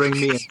 Bring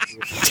me in.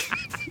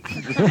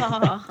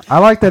 I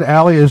like that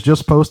Allie is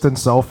just posting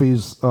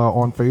selfies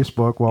on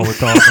Facebook while we're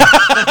talking.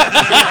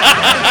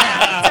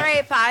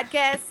 Sorry,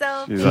 podcast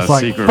selfie. She's It's a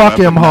like, secret fuck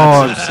weapon. him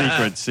hard. That's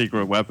a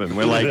secret weapon.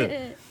 We're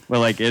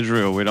like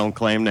Israel. We don't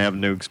claim to have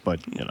nukes,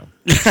 but the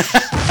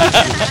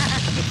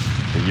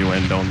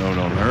UN don't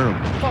hurt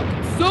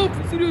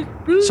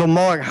them. So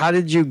Mark, how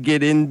did you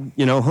get in?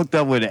 Hooked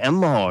up with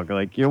M-Hog?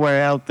 Like you were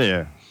out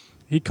there.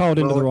 He called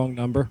into the wrong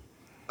number.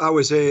 I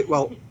was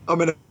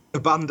I'm in a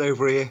band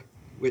over here,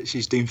 which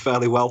is doing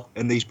fairly well,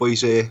 and these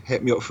boys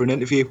hit me up for an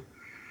interview,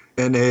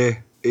 and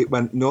it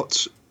went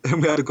nuts,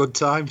 and we had a good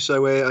time.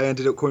 So I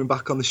ended up coming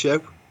back on the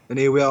show, and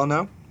here we are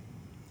now.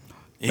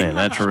 Man,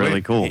 that's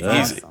really cool.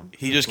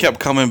 He just kept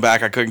coming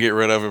back. I couldn't get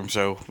rid of him,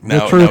 so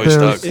now is, he's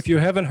stuck. If you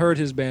haven't heard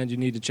his band, you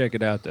need to check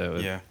it out, though.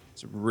 Yeah.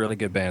 It's a really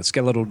good band.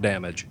 Skeletal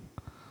Damage.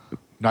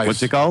 Nice.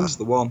 What's it called? That's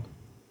the one.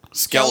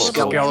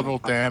 Skeletal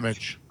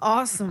Damage.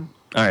 Awesome.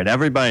 All right,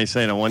 everybody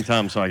say it at one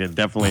time so I can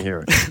definitely hear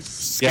it.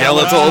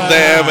 Skeletal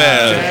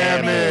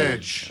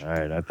damage. All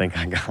right, I think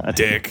I got it.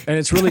 Dick. And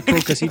it's really cool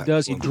because he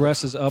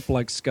dresses up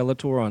like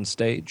Skeletor on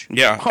stage.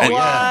 Yeah.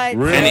 What?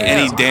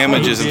 And he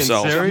damages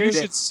himself. You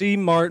should see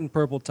Martin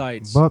Purple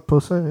Tights. Butt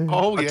pussy.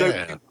 Oh, I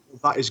don't think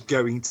that is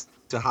going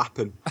to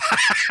happen.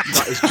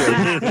 That is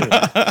going.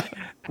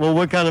 Well,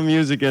 what kind of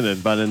music is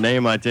it? By the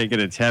name, I take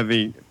it it's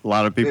heavy. A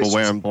lot of people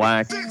wearing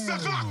black.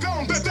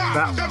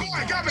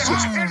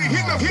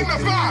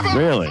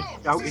 Really?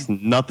 It's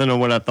nothing of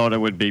what I thought it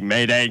would be.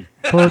 Mayday.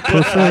 He's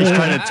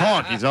trying to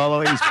talk. He's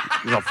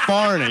a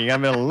foreigner. You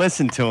gotta be able to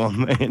listen to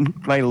him, man.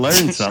 Might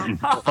learn something.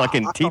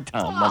 Fucking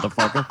Teton,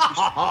 motherfucker.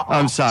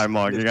 I'm sorry,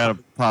 Mark. You gotta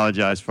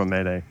apologize for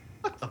Mayday.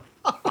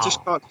 I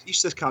just can't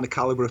used to this kind of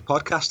caliber of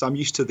podcast. I'm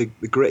used to the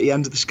gritty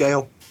end of the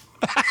scale.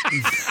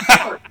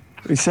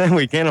 We saying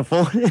we can't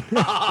afford it?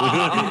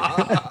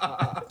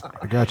 I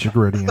got you,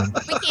 gritty end.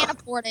 We can't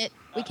afford it.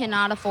 We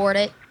cannot afford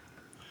it.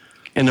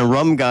 And the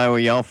rum guy, were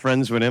y'all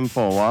friends with him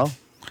for a while?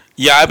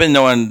 Yeah, I've been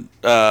knowing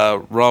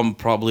Rum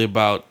probably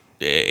about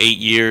 8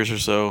 years or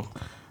so.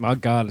 My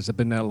God, has it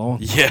been that long?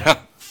 Yeah.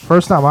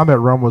 First time I met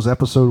Rum was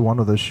episode 1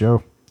 of this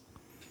show.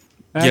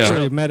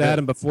 Actually, I met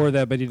Adam before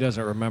that, but he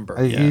doesn't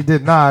remember. He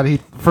did not.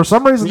 For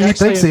some reason, he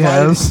thinks he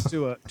has.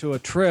 To a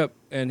trip,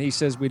 and he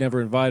says we never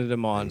invited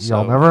him on.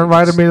 Y'all never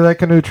invited me to that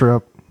canoe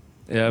trip.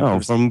 Yeah. Oh,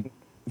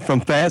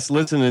 from fast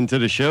listening to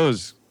the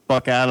shows,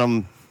 Buck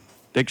Adam,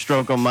 Dick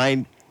Stroker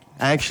might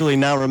actually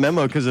now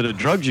remember because of the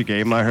drugs you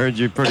gave him. I heard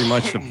you pretty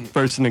much the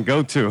person to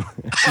go to.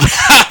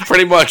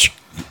 Pretty much.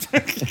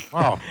 Oh.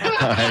 All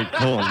right,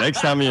 cool. Next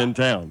time you're in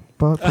town.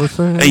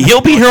 Hey,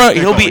 he'll be here.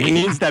 He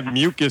needs that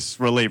mucus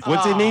relief.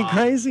 What's he need,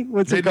 crazy?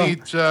 What's it called? He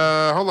needs,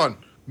 hold on.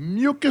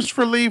 Mucus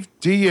Relief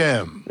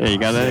DM. Yeah, you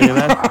got any of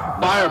that?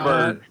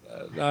 Firebird.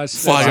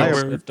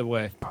 Firebird.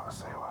 Away.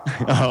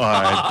 Oh, all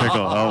right,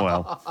 Pickle. Oh,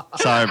 well.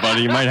 Sorry,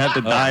 buddy. You might have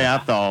to die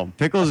after all.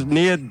 Pickle's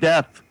near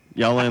death.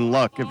 Y'all in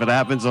luck if it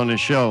happens on the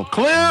show.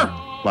 Clear.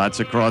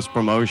 Lots of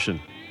cross-promotion.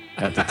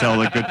 Have to tell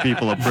the good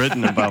people of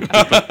Britain about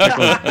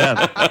Pickle's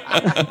death.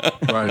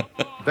 Right.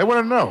 They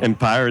want to know. In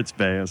Pirates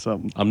Bay or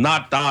something. I'm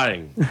not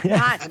dying.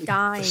 Not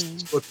dying.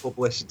 It's good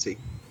publicity.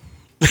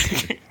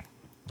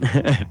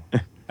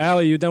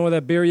 Allie, you done with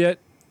that beer yet?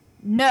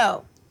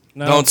 No.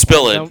 Don't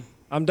spill it.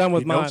 I'm done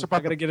with He mine. knows I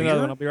about gotta the get another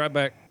beer? one. I'll be right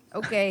back.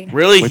 Okay.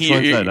 Really? Which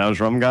one's that? That was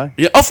Rum Guy?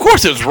 Yeah, of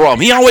course it was Rum.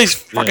 He always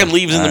fucking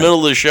leaves in the middle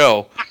of the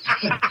show.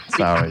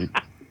 Sorry.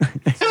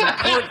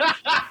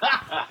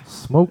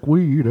 Smoke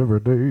weed every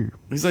day.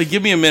 He's like,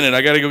 give me a minute.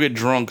 I got to go get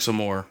drunk some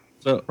more.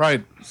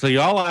 So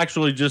y'all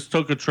actually just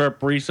took a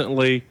trip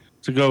recently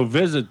to go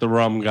visit the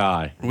rum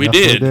guy. We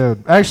did.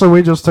 Actually,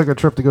 we just took a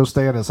trip to go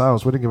stay at his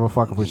house. We didn't give a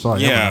fuck if we saw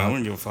him. Yeah, I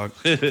didn't give a fuck.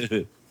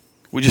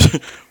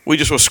 we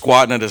just were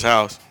squatting at his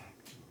house.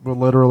 But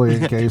literally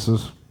in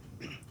cases.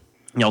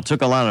 Y'all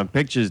took a lot of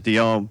pictures. Do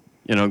y'all,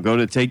 go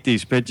to take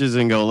these pictures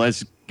and go,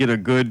 let's get a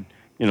good,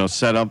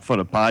 set up for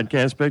the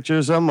podcast picture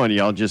or something? Or do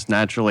y'all just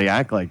naturally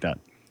act like that?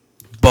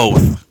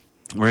 Both.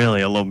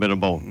 Really? A little bit of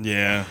both?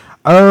 Yeah.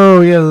 Oh,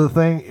 yeah, the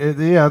thing.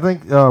 I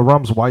think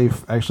Rum's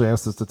wife actually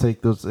asked us to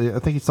take those. I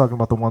think he's talking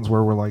about the ones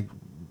where we're like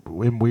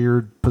in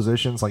weird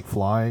positions, like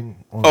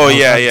flying.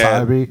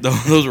 Yeah.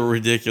 Those were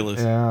ridiculous.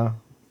 Yeah.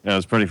 Yeah, it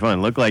was pretty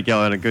fun. Looked like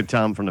y'all had a good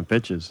time from the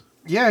pictures.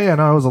 Yeah,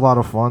 no, it was a lot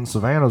of fun.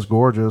 Savannah's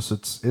gorgeous.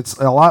 It's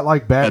a lot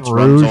like Baton That's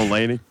Rouge. Rum's old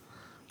lady?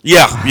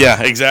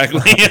 Yeah,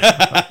 exactly.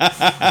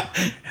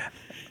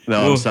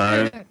 No, I'm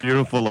sorry.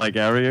 Beautiful like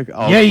area.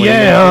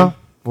 Yeah.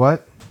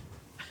 What?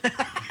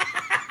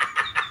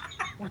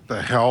 What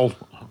the hell?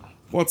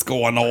 What's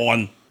going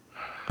on?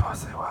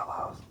 Pussy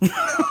Willows.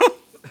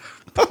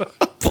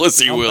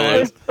 Pussy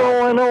Willows. What's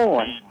going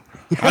on?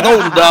 I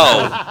don't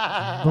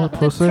know.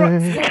 Pussy.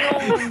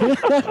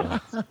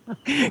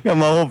 Got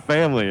my whole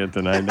family here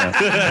tonight now.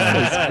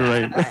 That's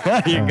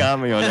great. You got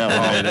me on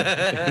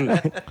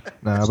that one.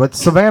 No, but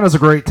Savannah's a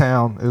great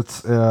town.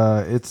 It's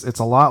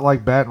a lot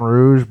like Baton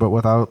Rouge, but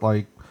without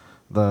like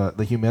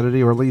the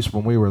humidity, or at least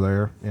when we were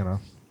there,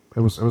 it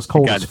was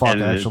cold as fuck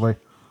actually.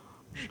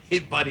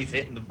 His buddy's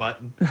hitting the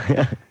button.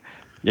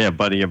 Yeah,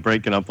 buddy, you're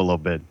breaking up a little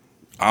bit.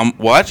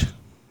 What?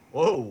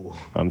 Whoa.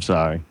 I'm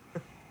sorry.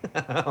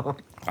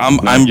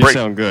 You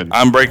sound good.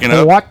 I'm breaking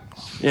up. What?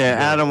 Yeah,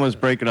 Adam was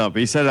breaking up.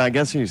 I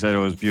guess he said it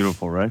was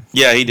beautiful, right?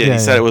 Yeah, he did. He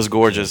said it was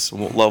gorgeous,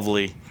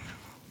 lovely.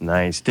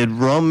 Nice. Did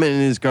Rum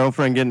and his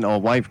girlfriend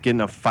wife get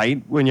in a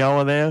fight when y'all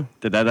were there?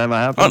 Did that ever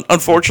happen?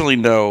 Unfortunately,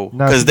 no,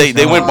 because they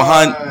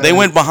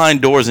went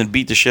behind doors and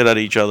beat the shit out of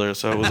each other,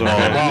 so it was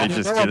okay. They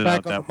just get it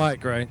out that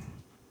mic, right?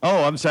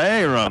 Oh, I'm saying,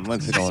 hey, Rum,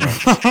 what's going on?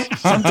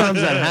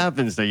 Sometimes that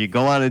happens, though. You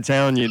go out of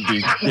town, you'd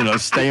be,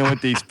 staying with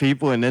these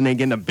people, and then they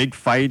get in a big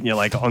fight, and you're,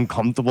 like,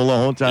 uncomfortable the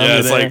whole time. Yeah,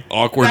 it's like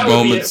awkward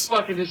moments.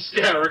 That would be fucking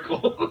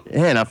hysterical.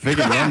 Yeah, and I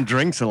figured Rum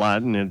drinks a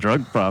lot and a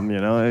drug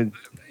problem,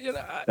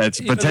 That's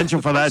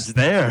potential for that's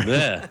there.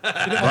 Yeah.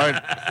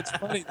 Right. It's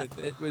funny that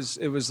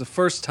it was the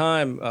first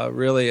time,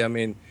 really, I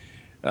mean,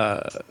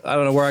 I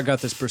don't know where I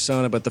got this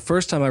persona, but the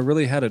first time I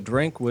really had a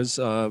drink was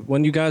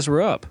when you guys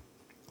were up.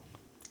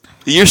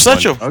 You're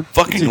such a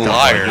fucking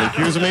liar. You're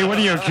accusing me? What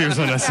are you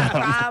accusing us of?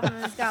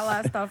 He's got a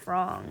lot of stuff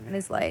wrong in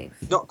his life.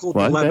 He's not called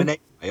What, the then? lemonade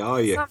guy,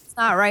 are you? Something's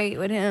not right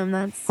with him.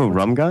 That's Who,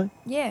 Rum guy?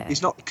 yeah.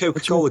 He's not the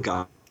Coca-Cola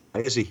guy,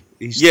 is he?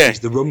 He's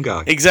the rum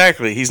guy.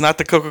 Exactly. He's not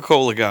the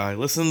Coca-Cola guy.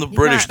 Listen to the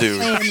British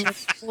dude.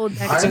 He's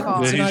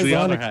the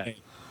other guy.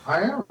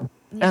 I am.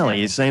 Ellie,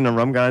 you saying the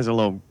Rum guy's a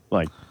little,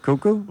 like,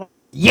 cuckoo?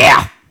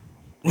 Yeah.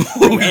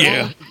 Oh,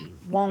 yeah.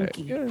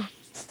 Wonky.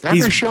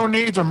 Every show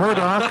needs a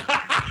Murdoch.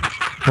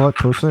 What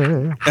pussy?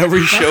 Every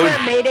That's show. where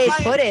Mayday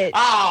put it.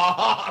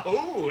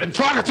 And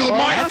talking to the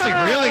mic. That's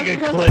a really good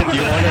clip.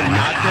 You want to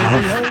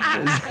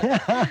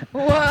not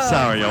Whoa.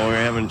 Sorry, y'all, we're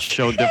having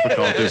show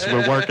difficulties.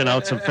 We're working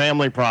out some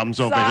family problems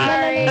over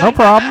here. No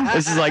problem.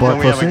 This is like Butt when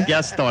we have pussy. a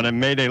guest on and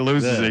Mayday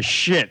loses his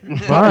shit.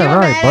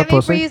 Right. Butt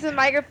For pussy. using the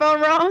microphone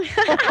wrong.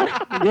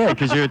 Yeah,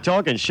 because you were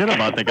talking shit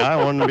about the guy.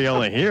 I wanted to be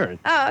able to hear it.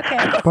 Oh, okay.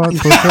 Butt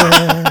pussy.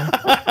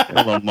 A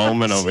little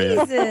moment over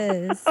here.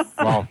 Jesus.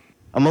 Well,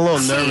 I'm a little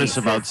nervous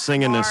about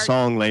singing this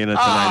song later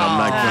tonight. I'm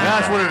not good.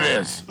 that's what it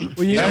is.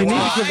 Well, you need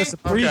to give us a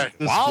preview.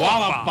 Okay. Fuck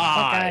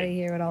out of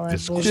here with all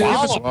that bullshit. Give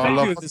us a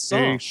preview of the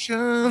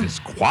song.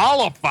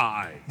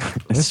 Disqualified.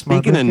 Speaking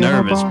of Dick in a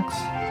nervous, box.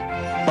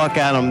 fuck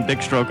Adam,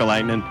 Dick Stroke of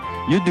Lightning.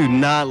 You do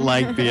not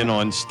like being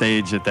on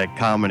stage at that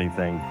comedy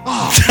thing.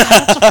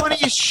 That's the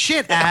funniest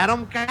shit,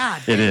 Adam.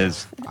 God. It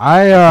is.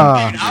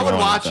 I would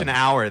watch an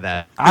hour of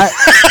that.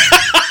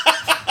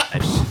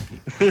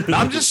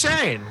 I'm just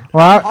saying.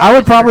 Well, I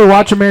would probably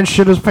watch a man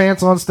shit his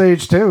pants on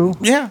stage too.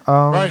 Yeah.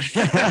 I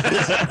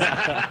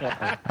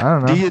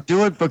don't know. Do you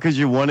do it because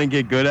you want to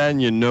get good at it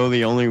and you know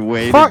the only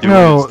way Fuck to do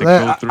no. it is to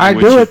go through I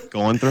what do you're it.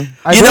 going through?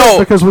 I do it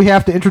because we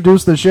have to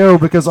introduce the show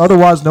because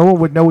otherwise no one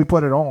would know we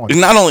put it on.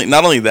 Not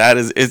only that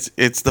is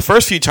it's the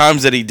first few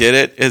times that he did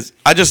it is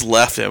I just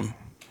left him.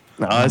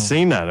 No, I've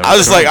seen that. I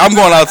was like, I'm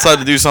going outside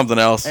to do something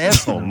else.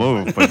 Asshole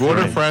move. But What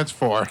are friends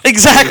for?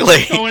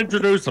 Exactly. Go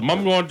introduce him.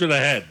 I'm going to the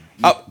head.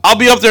 I'll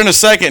be up there in a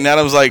second. And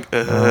Adam's like,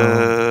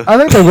 I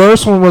think the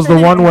worst one was the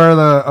one where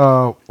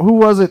the who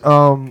was it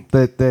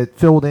that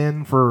filled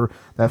in for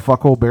that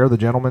fuckhole bear, the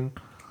gentleman.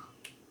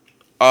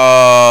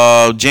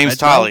 James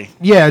Tolley.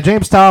 Yeah,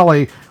 James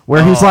Tolley,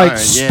 where he's like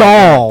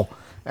stall.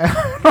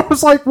 I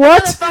was like,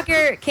 what?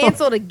 Motherfucker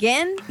canceled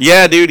again?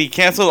 Yeah, dude, he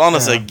canceled on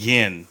us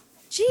again.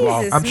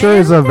 Jesus. I'm sure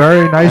he's a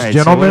very nice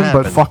gentleman,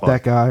 but fuck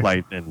that guy.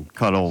 Lightning,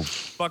 cuddle,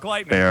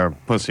 bear,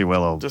 pussy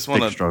willow, Just dick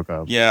wanna, stroke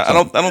up. Yeah, I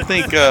don't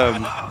think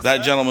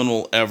that gentleman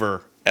will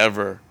ever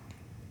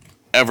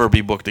ever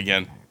be booked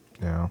again.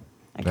 Yeah.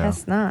 I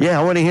guess not. Yeah,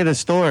 I want to hear the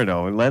story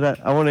though. I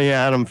want to hear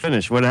Adam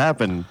finish. What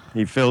happened?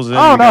 He fills in.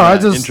 Oh, You no, gotta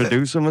I just-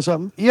 introduce him or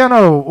something. Yeah,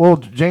 no. Well,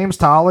 James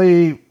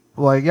Tolley,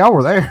 like y'all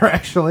were there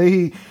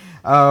actually.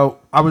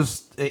 I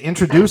was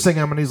introducing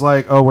him, and he's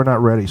like, "Oh, we're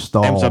not ready.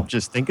 Stall." Ends up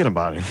just thinking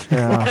about it.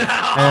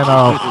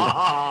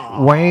 Yeah.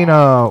 And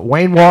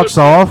Wayne walks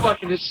off,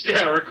 Fucking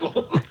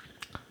hysterical.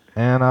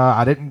 and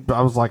I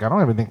was like, I don't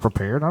have anything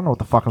prepared. I don't know what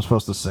the fuck I'm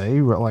supposed to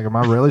say. Like, am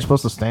I really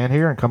supposed to stand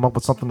here and come up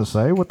with something to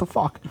say? What the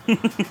fuck?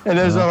 And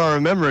as I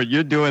remember,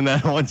 you're doing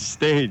that on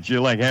stage.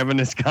 You're like having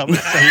this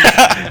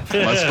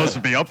conversation. Am I supposed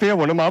to be up here?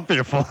 What am I up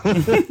here for?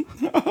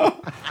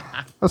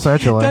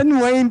 Essentially. Doesn't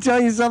Wayne tell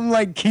you something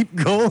like "keep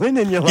going"?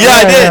 And you're like,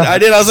 Yeah, I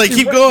did. I was like, See,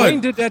 keep Wayne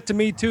going. did that to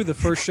me too. The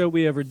first show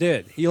we ever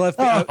did, he left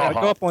me. I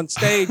go up on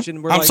stage,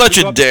 and we're I'm like, such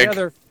we a go up dick.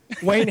 together.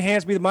 Wayne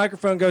hands me the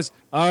microphone, and goes,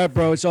 "All right,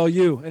 bro, it's all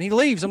you," and he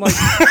leaves. I'm like,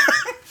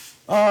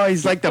 Oh,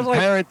 he's like the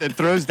parent that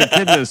throws the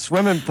kid in the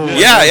swimming pool.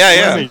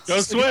 Yeah.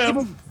 Go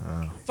swim.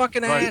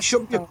 fucking Right, it ass.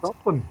 shouldn't be a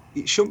problem.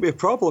 It shouldn't be a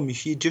problem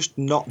if you're just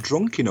not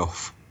drunk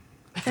enough.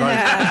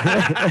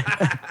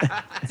 That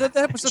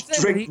was the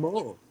thing. Drink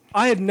more.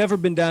 I had never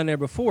been down there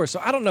before,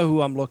 so I don't know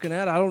who I'm looking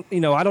at. I don't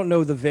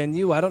know the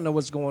venue. I don't know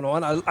what's going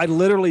on. I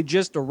literally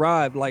just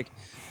arrived like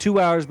 2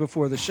 hours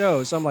before the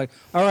show. So I'm like,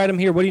 all right, I'm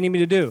here. What do you need me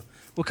to do?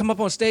 Well, come up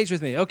on stage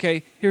with me.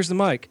 Okay, here's the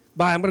mic.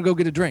 Bye. I'm going to go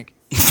get a drink.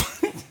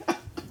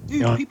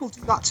 Dude, people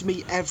do that to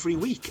me every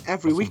week.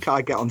 Every week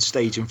I get on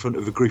stage in front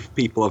of a group of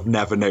people I've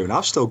never known.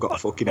 I've still got a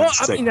fucking Well, I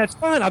entertain. mean, that's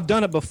fine. I've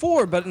done it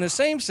before, but in the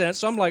same sense,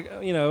 so I'm like,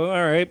 all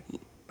right.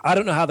 I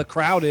don't know how the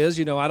crowd is.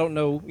 I don't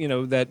know,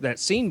 that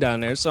scene down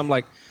there. So I'm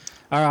like,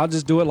 all right, I'll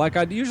just do it like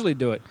I usually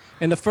do it.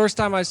 And the first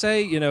time I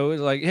say,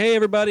 it's like, hey,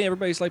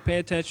 everybody's like paying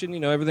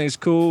attention. Everything's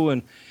cool.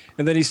 And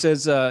then he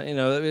says,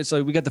 it's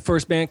like we got the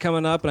first band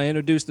coming up, and I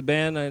introduced the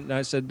band, and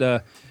I said,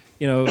 they're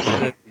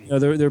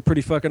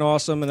pretty fucking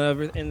awesome,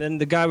 and then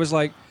the guy was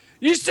like,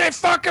 you say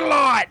fucking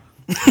lot.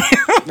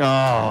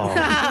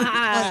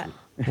 Oh.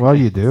 Well,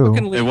 you do.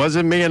 It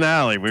wasn't me and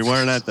Allie. We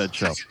weren't at that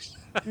show.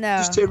 No.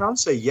 Just turn around and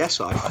say, yes,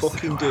 I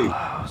fucking do.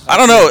 I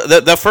don't know.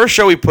 The first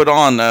show we put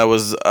on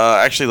was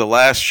actually the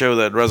last show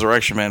that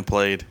Resurrection Man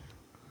played.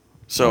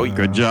 So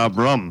Good job,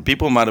 Rum.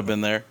 people might have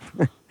been there.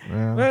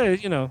 Hey,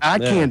 I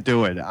can't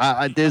do it.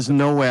 There's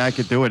no way I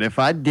could do it. If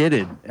I did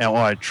it, or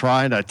I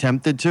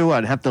attempted to,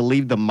 I'd have to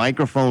leave the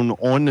microphone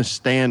on the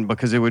stand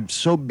because it would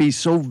be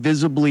so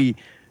visibly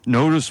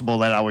noticeable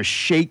that I was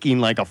shaking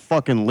like a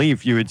fucking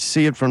leaf. You would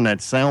see it from that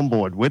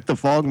soundboard with the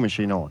fog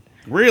machine on.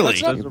 Really?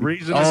 There's a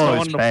reason Oh, it's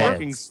it's on the bad.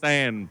 fucking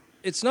stand.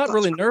 it's not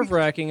really nerve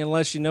wracking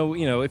unless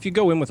if you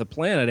go in with a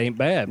plan, it ain't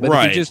bad. But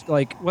Right. if you just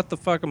like, what the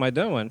fuck am I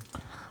doing?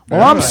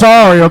 Well, I'm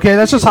sorry, okay?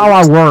 That's just how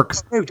I work.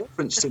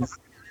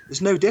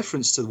 There's no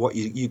difference to what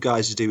you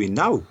guys are doing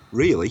now,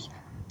 really.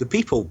 The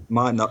people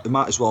might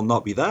as well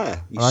not be there.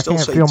 You I still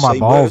can't say feel the my same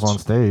balls words. on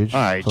stage.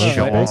 All right, so that's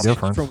show a big off.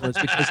 difference.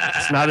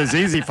 It's not as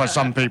easy for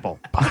some people.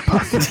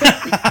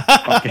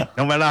 Okay,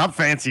 no matter how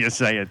fancy you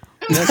say it.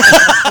 We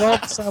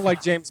all sound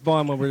like James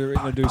Bond when we're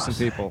introducing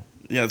people.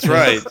 Yeah, that's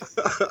right.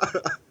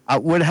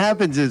 What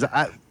happens is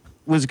I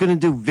was going to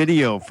do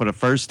video for the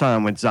first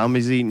time with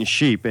Zombies Eating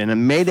Sheep, and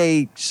in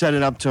Mayday set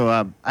it up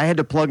to I had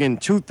to plug in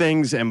two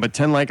things and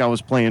pretend like I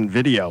was playing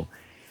video.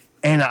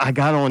 And I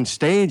got on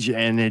stage,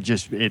 and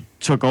it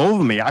took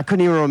over me. I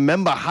couldn't even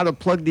remember how to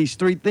plug these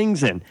three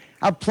things in.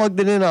 I plugged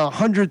it in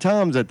 100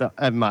 times at the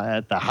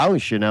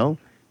house, and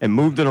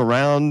moved it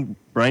around,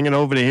 bring it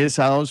over to his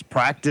house,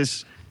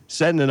 practice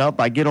setting it up.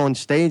 I get on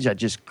stage, I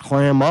just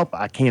clam up.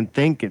 I can't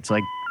think. It's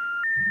like,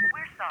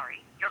 We're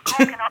sorry. Your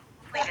call cannot be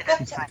completed at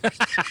this time.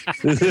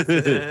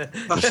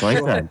 just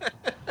like that.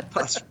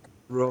 That's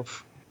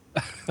rough.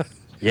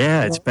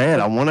 Yeah, it's bad.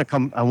 I want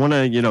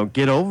to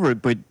get over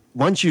it, but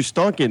once you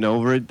start getting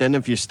over it, then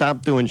if you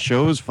stop doing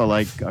shows for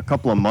like a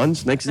couple of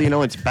months, next thing you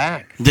know, it's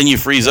back. Then you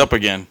freeze up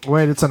again.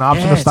 Wait, it's an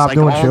option Yeah, to it's stop like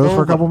doing all shows for a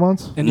over. couple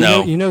months? And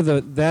No.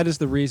 that is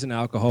the reason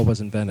alcohol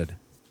was invented.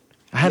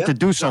 I had to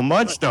do so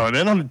much, though.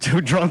 Then I'm too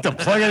drunk to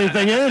plug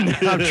anything in.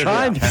 I'm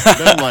trying to.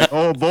 Then I'm like,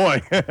 oh,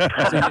 boy.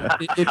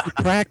 If you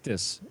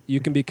practice, you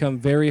can become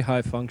very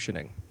high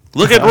functioning.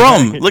 Look at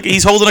Rum. Look,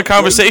 he's holding a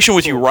conversation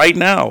with you right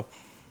now.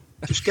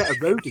 Just get a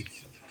roadie.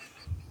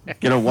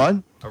 Get a what?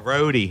 A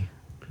roadie.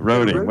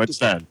 Roadie. What's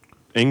that?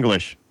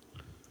 English.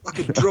 Like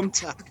a drum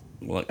tech.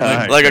 Like, All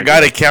right, like a good.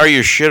 guy to carry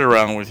your shit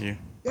around with you.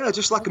 Yeah,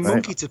 just like a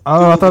monkey to.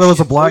 Oh, I thought it was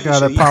a black guy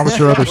that promised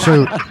your other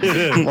suit.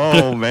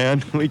 Whoa,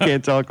 man. We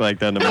can't talk like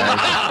that in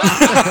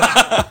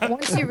America.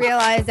 Once you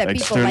realize that people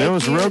Dexter, like it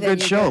was a you, real then good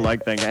you're show. good.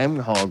 Like, thank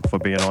M-Hog for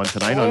being on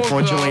tonight.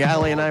 Unfortunately,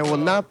 Allie and I will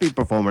not be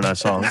performing our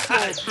songs.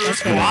 It's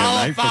been a good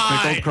night for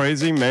Pickle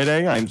Crazy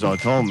Mayday. I'm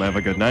Zartom. Have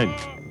a good night.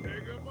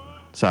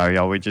 Sorry,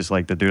 y'all. We just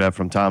like to do that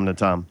from time to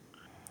time.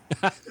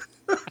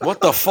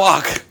 What the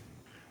fuck?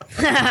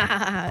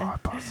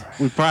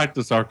 We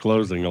practice our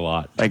closing a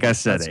lot. Like I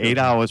said, 8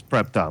 hours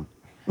prep time.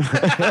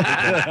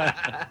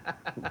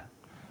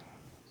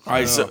 All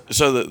right, so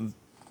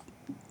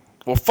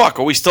well, fuck.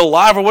 Are we still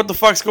live or what the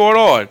fuck's going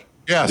on?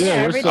 Yes.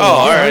 Yeah, we're still,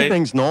 all right.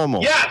 everything's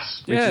normal.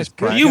 Yes. We Yes, just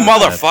crack You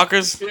up.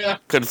 motherfuckers. Yeah.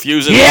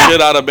 Confusing the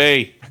shit out of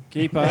me.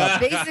 Keep up.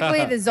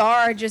 Basically, the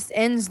czar just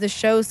ends the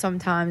show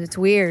sometimes. It's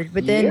weird,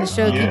 but then the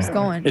show keeps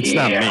going. It's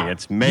not me,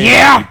 it's me.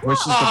 Yeah. He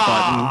pushes the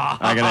button.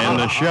 I gotta end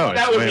the show.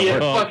 That It's would the way be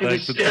it works. fucking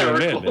Thanks for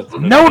tuning in. hysterical.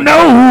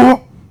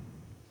 No.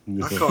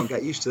 I can't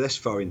get used to this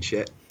foreign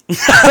shit.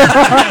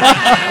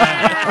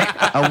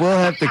 I will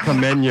have to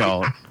commend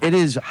y'all. It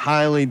is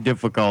highly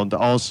difficult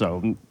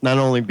also, not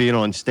only being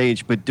on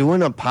stage, but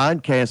doing a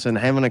podcast and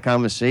having a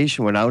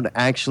conversation without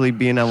actually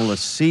being able to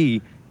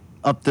see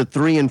up to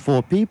 3 and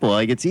 4 people.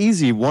 Like, it's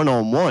easy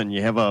one-on-one.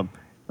 You have a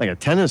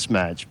tennis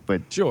match,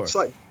 but Sure. It's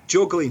like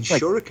juggling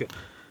shuriken.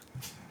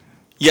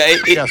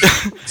 Yeah,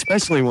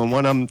 especially when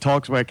one of them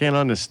talks where I can't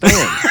understand.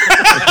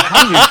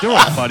 How you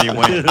doing, buddy?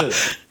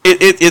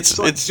 It's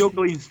like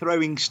juggling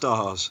throwing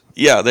stars.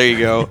 Yeah, there you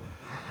go.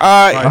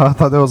 I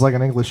thought that was like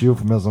an English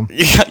euphemism.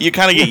 You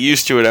kind of get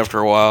used to it after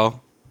a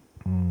while.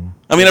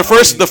 I mean,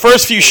 the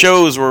first few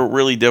shows were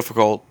really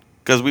difficult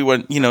because we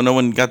went, no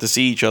one got to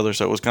see each other,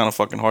 so it was kind of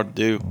fucking hard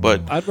to do.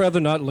 But I'd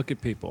rather not look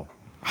at people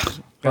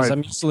because Right.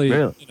 I'm usually,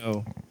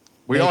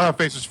 We all have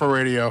faces for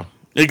radio.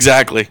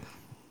 exactly.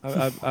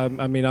 I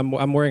mean,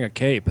 I'm wearing a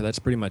cape. That's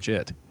pretty much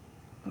it.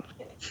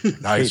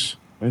 Nice.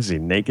 What is he,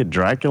 naked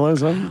Dracula or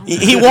something?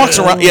 He walks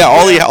around. Yeah,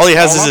 all he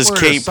has is I'm his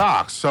wearing cape.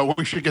 Socks, so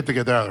we should get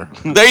together.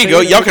 There you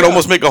go. Y'all could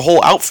almost make a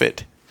whole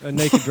outfit. A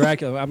naked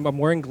Dracula. I'm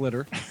wearing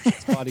glitter.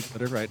 It's body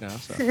glitter right now.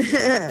 So.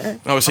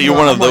 Oh, so you're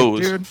one of those.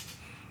 Dude.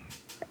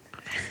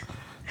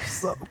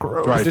 So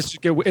gross. Right.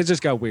 It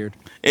just got weird.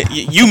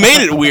 You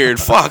made it weird.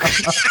 Fuck.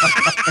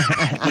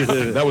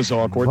 That was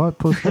awkward. Butt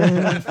pussy.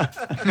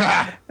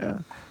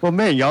 Well,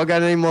 man, y'all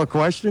got any more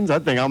questions? I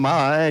think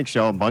I asked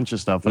y'all a bunch of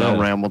stuff, and I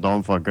rambled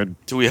on for a good.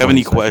 Do we have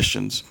any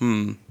questions?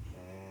 Do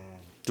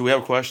we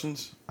have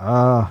questions?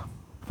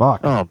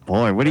 Fuck. Oh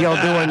boy, what do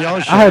y'all do on y'all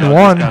show? I had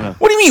one.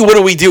 What do you mean? What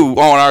do we do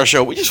on our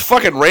show? We just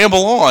fucking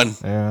ramble on.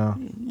 Yeah.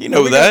 You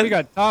know we that. We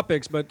got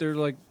topics, but they're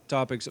like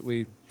topics that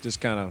we just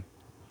kind of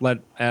let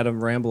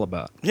Adam ramble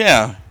about.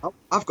 Yeah.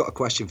 I've got a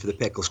question for the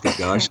Pickle Scoop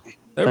guys.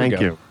 Thank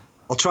you.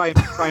 I'll try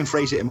and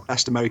phrase it in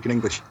best American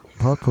English.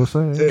 Butt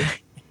pussy.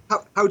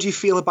 How do you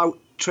feel about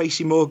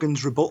Tracy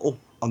Morgan's rebuttal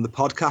on the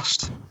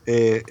podcast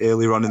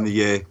earlier on in the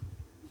year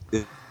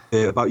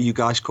about you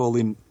guys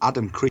calling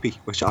Adam creepy,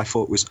 which I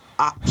thought was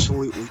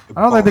absolutely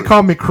I don't think they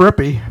call me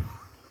Crippy.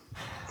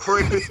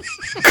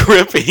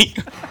 Crippy.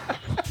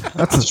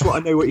 I just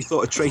want to know what you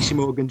thought of Tracy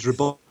Morgan's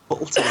rebuttal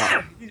to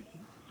that.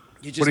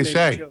 What did he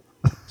say?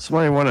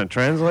 Somebody want to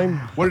translate?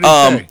 What did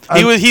he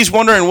say? He's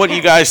wondering what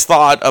you guys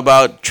thought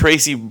about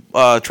Tracy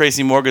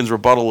Morgan's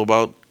rebuttal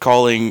about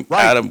calling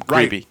Adam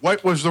creepy.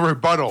 What was the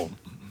rebuttal?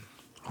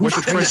 What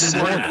did Tracy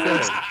Morgan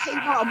say? Came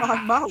out of my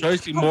mouth.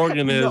 Tracy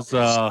Morgan is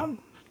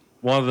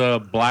one of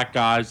the black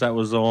guys that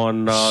was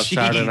on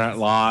Saturday Night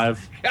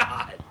Live.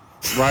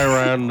 Right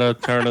around the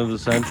turn of the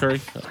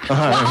century.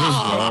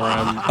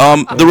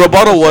 The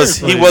rebuttal was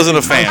he wasn't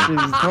a fan.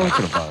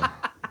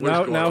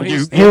 Now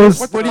he's. He was.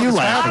 What are you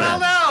laughing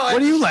at?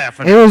 What are you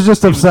laughing He at? was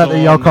just upset that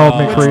y'all called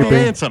me What's the creepy.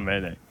 answer,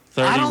 man?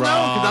 30 I don't know, because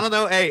I Rock. don't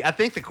know. Hey, I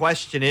think the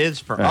question is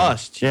for Yeah.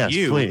 us to Yes,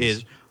 you please.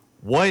 is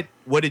what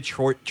did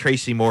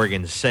Tracy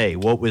Morgan say?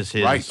 What was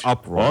his Right.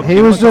 uproar?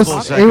 He was Give him a couple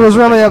just. of He was seconds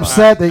really to think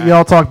upset that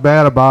y'all talked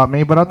bad about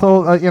me. But I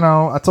told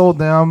I told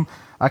them.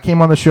 I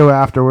came on the show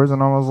afterwards,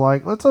 and I was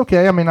like, "It's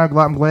okay. I mean,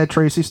 I'm glad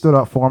Tracy stood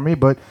up for me,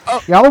 but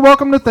y'all are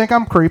welcome to think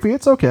I'm creepy.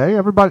 It's okay.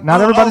 Not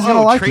everybody's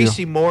gonna like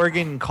Tracy you."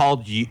 Morgan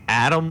called you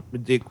Adam.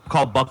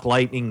 Called Buck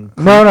Lightning.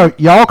 No,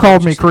 y'all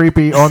called me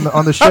creepy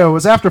on the show. It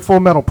was after Full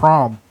Metal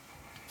Prom.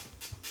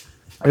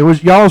 It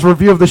was y'all's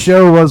review of the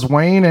show was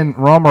Wayne and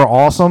Rum are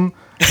awesome,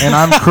 and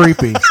I'm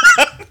creepy.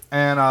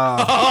 And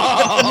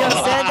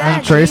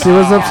and Tracy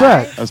was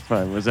upset. That's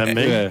fine. Was that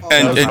me? Yeah.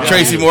 And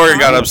Tracy Morgan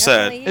got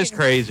upset. It's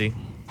crazy.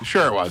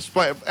 Sure it was.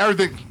 But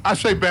everything I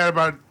say bad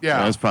about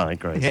yeah. That's probably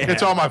crazy.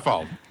 It's all my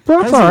fault.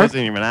 That's He all right.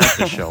 wasn't even at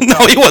the show. No,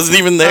 he wasn't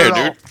even there, Not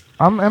at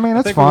all. dude. I mean,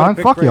 it's think we went fine. a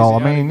bit Fuck y'all.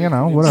 crazy. I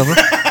mean, whatever.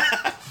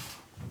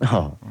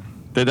 Oh.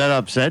 Did that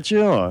upset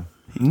you? Or?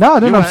 No,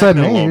 it didn't You upset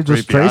acted a me. little It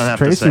just creepy, I'll have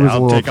to Tracy say. was a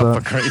I'll little take up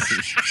upset. for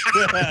crazy.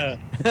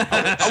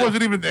 I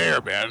wasn't even there,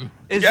 man.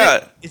 Is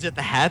it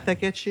the hat that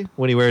gets you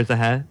when he wears the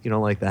hat? You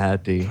don't like the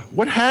hat, do you?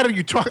 What hat are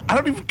you talking? I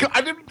don't even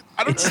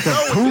It's the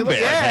know. Pooh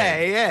Bear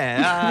hat.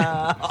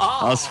 Yeah.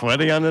 All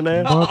sweaty under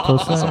there. Butt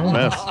pussy. That's a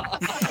mess.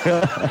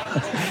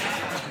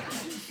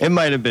 It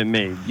might have been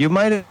me. You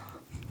might have.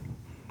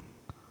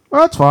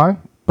 Well, that's fine.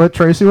 But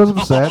Tracy was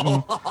upset,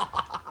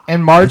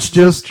 and March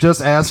just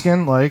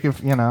asking like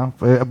if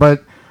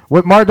But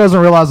what Mark doesn't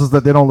realize is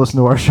that they don't listen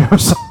to our show.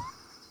 So.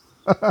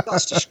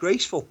 That's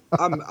disgraceful.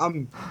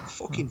 I'm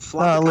fucking I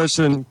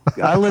flabbergasted.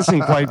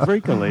 listen quite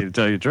frequently, to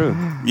tell you the truth.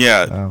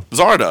 Yeah,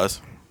 Czar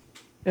does.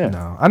 Yeah.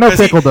 No, I know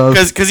Pickle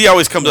does. Because he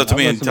always comes up to I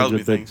me and listen tells to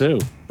me Big things. too.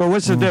 But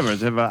what's the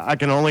difference? If I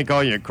can only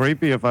call you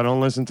creepy if I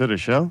don't listen to the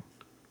show?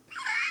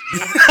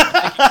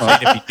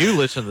 If you do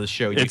listen to the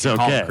show, you It's can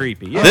call okay. him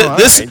creepy. Th- Yeah.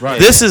 This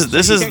is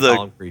You can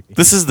call him creepy.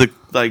 this is the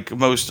like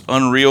most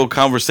unreal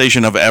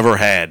conversation I've ever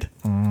had.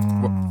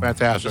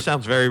 Fantastic. That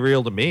sounds very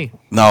real to me.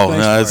 No,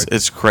 Thanks,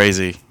 it's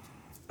crazy.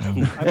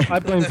 I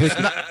blame Vicky.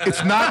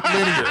 It's not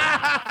linear.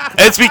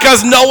 It's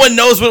because no one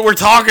knows what we're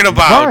talking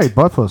about. Right,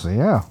 butt pussy,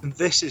 yeah. And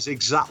this is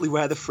exactly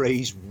where the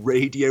phrase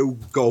radio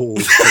gold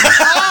This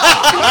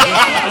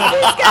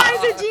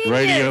guy's a genius.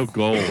 Radio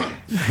gold.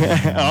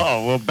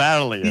 Oh, we'll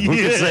battle you. Who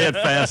can say it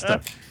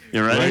faster?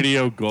 You ready?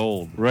 Radio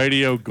gold.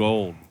 Radio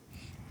gold.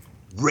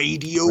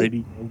 Radio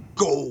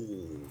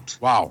gold.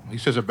 Wow, he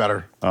says it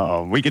better.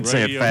 Uh-oh, we can say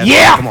it Radio- faster.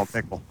 Yeah! Come on,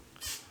 Pickle.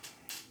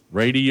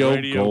 Radio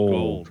gold.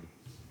 gold.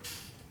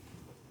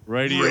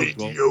 Radio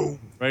gold.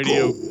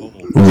 Radio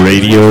gold.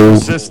 Radio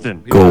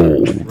Assistant.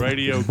 gold.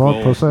 Radio Butt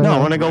gold. pussy. No, I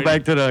want to go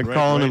back to the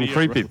calling him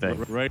creepy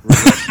thing.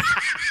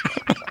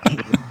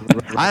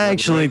 I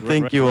actually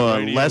think you are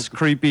less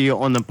creepy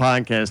on the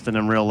podcast than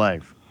in real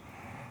life.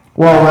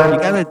 Well, You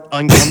got an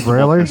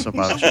uncomfortableness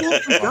about you.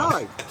 Lovely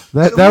guy.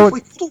 that Lovely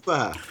would cuddle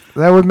bear.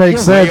 that would make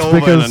You're sense way over in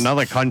because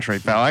another country,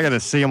 pal. I got to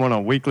see him on a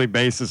weekly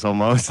basis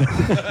almost.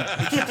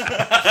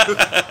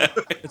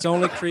 It's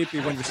only creepy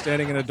when you're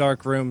standing in a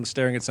dark room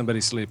staring at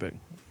somebody sleeping.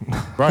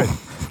 Right.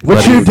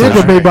 which you did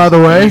to me, by the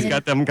He's way.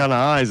 got them kind of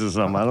eyes or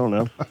something. I don't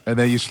know. And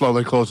then you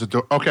slowly close the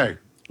door. Okay.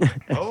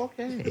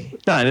 Okay.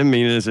 No, I didn't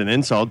mean it as an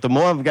insult. The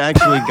more I've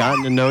actually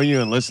gotten to know you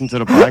and listened to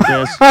the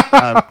podcast,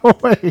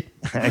 Wait.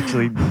 I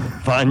actually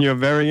find you a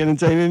very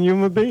entertaining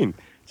human being.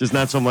 Just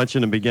not so much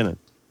in the beginning.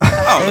 I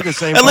had the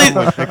same At least,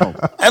 problem with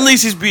Pickle. at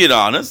least he's being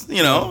honest.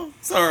 You know,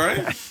 it's all right.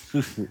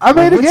 I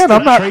mean, What's again, the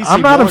I'm not Tracy upset.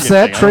 Morgan thing?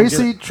 I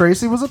don't get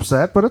Tracy was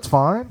upset, but it's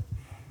fine.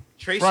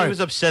 Tracy Right. was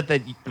upset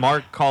that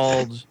Mark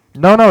called.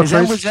 No, Was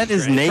Tracy. that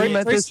his name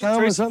at this time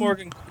or Tracy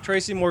something?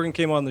 Tracy Morgan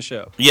came on the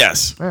show.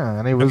 Yes. Yeah,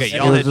 and he was. Okay, he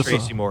y'all was hit just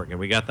Tracy Morgan.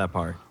 We got that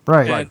part.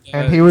 right,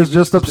 and he was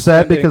just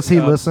upset defending, because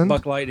he listened.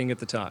 Buck Lightning at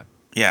the time.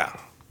 Yeah.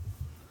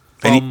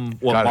 And he- From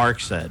what Got it. Mark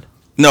said.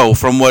 No,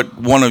 from what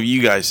one of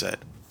you guys said.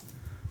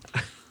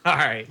 All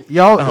right.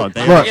 Y'all, Oh, look,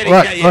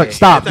 damn. look,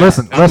 stop,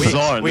 listen, listen.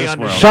 Bizarre in we this world.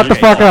 understand. Shut the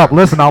fuck up.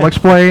 Listen, I'll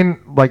explain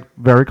like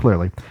very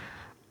clearly.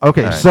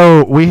 Okay, Alright.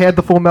 so we had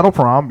the Full Metal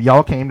Prom.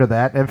 Y'all came to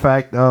that. In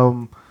fact,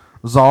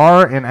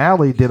 Czar and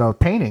Allie did a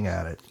painting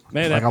at it,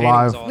 Man, like that a painting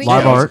live was awesome. live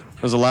Yeah, it was- art.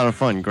 It was a lot of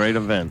fun. Great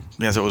event.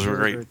 Yes, it was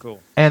Very great. cool.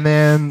 And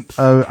then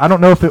I don't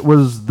know if it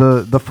was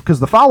the because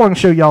the following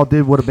show y'all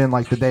did would have been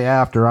like the day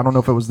after. I don't know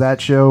if it was that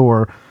show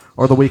or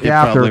the week It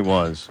after. probably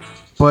was.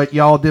 But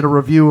y'all did a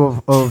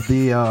review of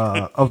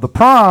the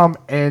prom,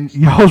 and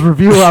y'all's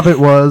review of it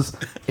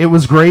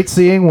was great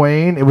seeing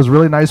Wayne. It was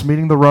really nice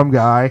meeting the rum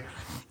guy.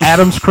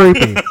 Adam's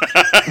creepy,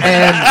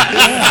 and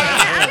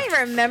I don't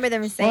even remember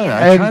them saying Well,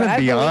 that. I And- try but I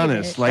to be believe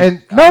honest. it. Like,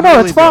 And- no, I no,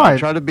 really it's do. I fine.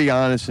 try to be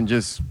honest and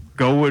just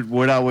go with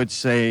what I would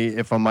say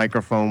if a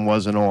microphone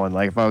wasn't on.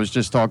 Like if I was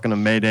just talking to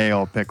Mayday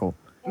or Pickle.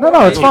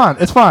 no, it's fine,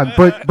 it's fine.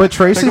 But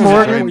Tracy Pickle's a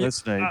great Morgan,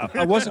 listener.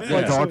 I wasn't He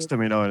quite sure. talks to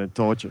me though, and it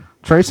torture.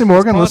 Tracy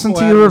Morgan, It's listen to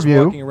possible your Adam was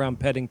review. Walking around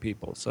petting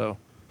people, so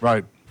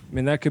Right. I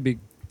mean that could be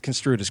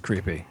construed as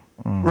creepy.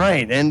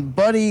 Right, and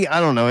Buddy,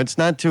 I don't know. It's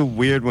not too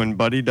weird when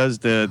Buddy does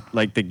the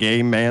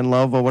gay man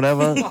love or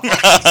whatever.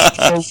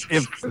 So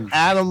if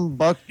Adam,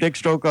 Buck, Dick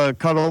Stroker,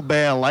 Cuddle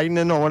Bear,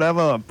 Lightning, or whatever,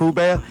 or Pooh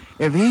Bear,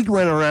 if he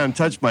went around and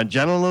touched my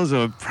genitals, it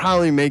would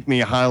probably make me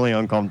highly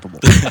uncomfortable.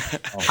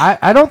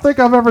 I don't think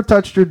I've ever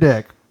touched your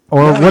dick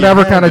or No,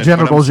 whatever you kind of haven't, but I'm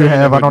genitals you saying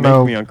have. it I don't would make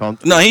know. me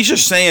uncomfortable. No, he's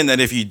just saying that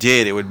if you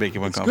did, it would make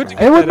him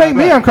uncomfortable. It would make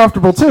me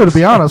uncomfortable too, to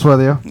be honest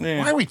with you.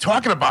 Why are we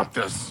talking about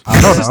this?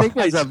 I don't Just know.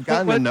 because I've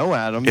gotten to know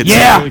Adam. It's- He's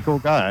Yeah. a really cool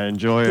guy. I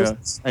enjoy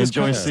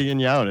kinda- seeing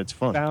you out. It's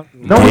fun. No,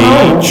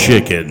 Gay no.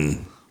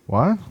 chicken.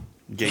 What?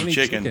 Gay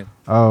chicken.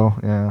 Oh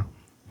yeah.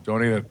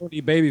 Don't eat it. Don't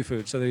eat baby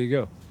food, so there you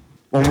go.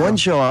 On one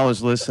show I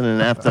was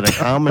listening after the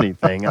comedy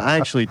thing, I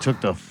actually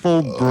took the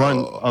full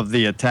brunt of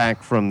the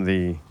attack from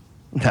the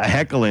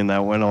heckling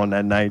that went on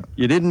that night.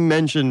 You didn't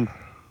mention,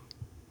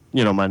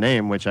 my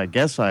name, which I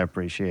guess I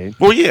appreciate.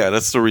 Well, yeah,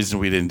 that's the reason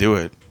we didn't do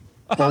it.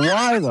 But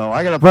why though?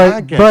 I got a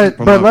But- podcast. but- to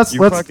promote. let's-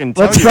 You let's- fucking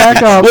let's tell your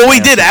back up. Well,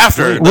 we did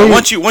after. We-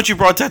 once you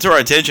brought that to our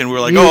attention, we were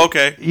like, You- oh,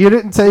 okay. You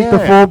didn't take the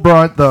Yeah. full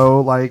brunt though.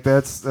 Like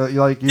that's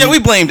like you, Yeah, we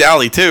blamed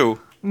Allie too.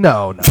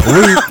 no.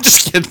 I'm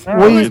just kidding.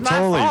 Oh, we- you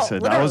totally fault,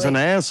 said I was an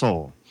literally.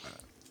 asshole.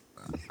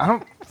 I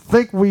don't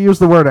think we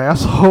used the word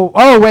asshole.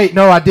 Oh wait,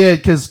 no, I did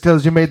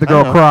because you made the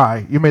girl know.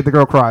 cry. You made the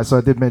girl cry, so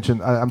I did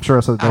mention. I'm sure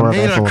I said the I word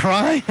made her asshole.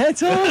 cry.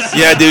 That's awesome.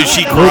 Yeah, dude,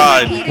 she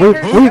cried.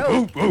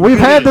 We've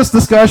had this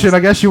discussion. I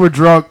guess you were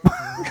drunk.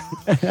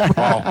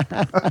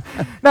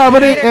 No,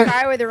 but Made her it,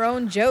 cry with her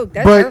own joke.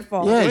 That's but- her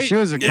fault. Yeah, she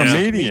was a Yeah.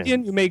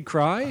 comedian. You made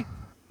cry?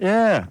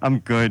 Yeah, I'm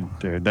good,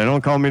 dude. They don't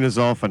call me this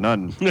all for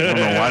nothing. I don't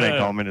know why they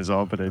call me this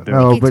all, but they do.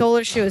 No, He but told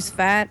her she was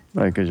fat.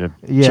 Like, 'cause you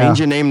Yeah. change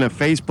your name to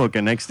Facebook,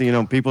 and next thing you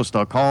know, people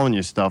start calling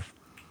you stuff.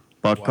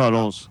 Buck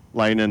Cuddles,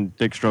 Lightning,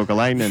 Dick Stroker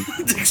Lightning.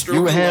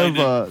 You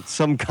have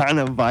some kind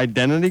of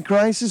identity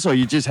crisis, or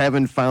you just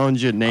haven't found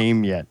your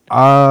name yet?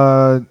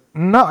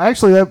 no,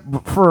 actually, that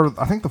for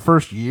I think the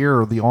first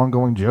year, the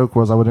ongoing joke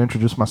was I would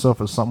introduce myself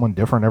as someone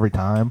different every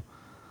time.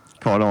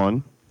 Caught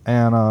on.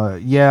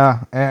 And yeah,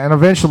 and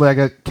eventually I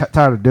got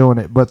tired of doing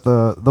it. But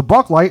the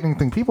Buck Lightning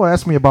thing, people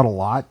ask me about a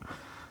lot.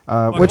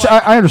 which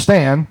I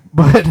understand,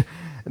 but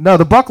no,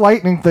 the Buck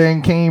Lightning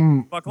thing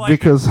came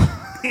because,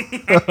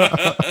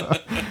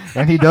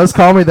 and he does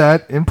call me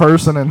that in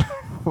person. And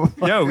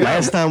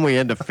last time we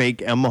had the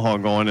fake Emma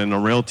Hog on and the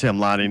real Tim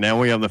Lottie. Now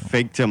we have the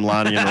fake Tim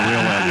Lottie and the real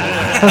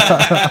Emma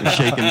Hog. We're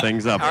shaking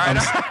things up. All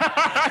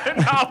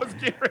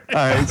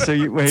right, so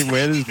wait,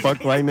 where does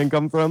Buck Lightning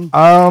come from?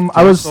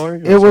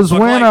 It was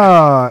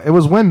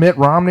when Mitt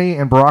Romney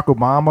and Barack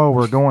Obama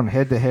were going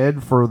head to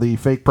head for the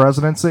fake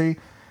presidency.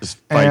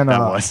 And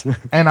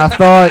I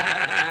thought,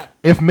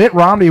 if Mitt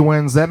Romney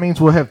wins, that means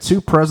we'll have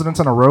 2 presidents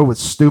in a row with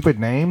stupid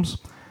names.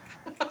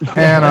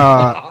 And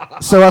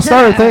so I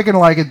started thinking,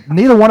 like,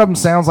 neither one of them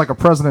sounds like a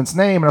president's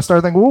name. And I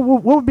started thinking,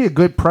 what would be a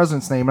good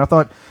president's name? And I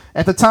thought,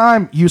 at the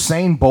time,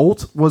 Usain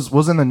Bolt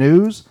was in the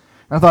news.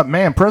 And I thought,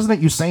 man,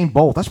 President Usain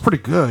Bolt, that's pretty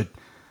good.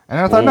 And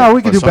I thought, no,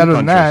 we can do better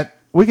than that.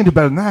 We can do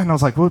better than that. And I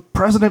was like, well,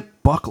 President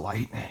Buck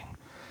Lightning.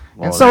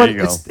 And so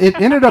it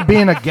ended up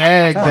being a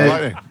gag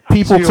that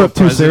people took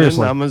too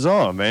seriously.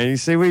 Amazon, man. You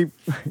see, we're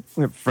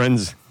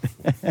friends.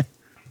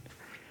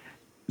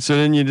 So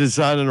then you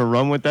decided to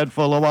run with that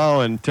for a little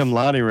while, and Tim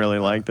Lottie really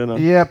liked it. Huh?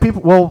 Yeah,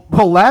 people. Well,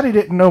 Laddie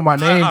didn't know my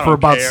name for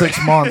about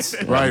 6 months.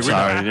 Right,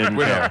 sorry, didn't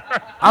care.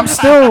 I'm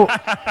still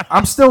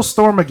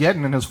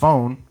Stormageddon in his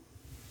phone.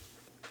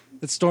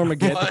 It's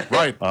Stormageddon.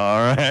 Right.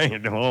 All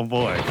right. Oh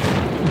boy.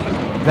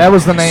 That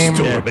was the name.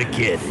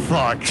 Stormageddon.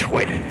 Fuck.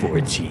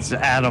 24G. It's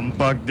Adam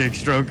Buck Dick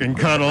Stroke and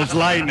Cuddles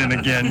Lightning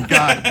again.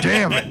 God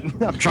damn it.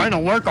 I'm trying to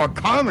work on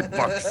comic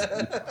books.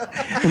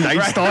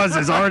 Night Stars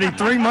is already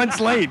 3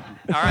 months late.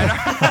 All right.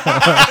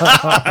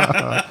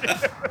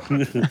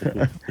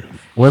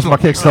 Where's my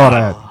Kickstarter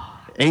at?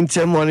 Ain't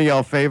Tim one of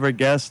y'all favorite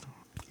guests?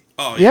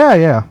 Oh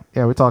yeah.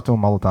 We talk to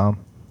him all the time.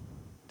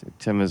 Dude,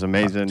 Tim is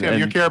amazing. Tim,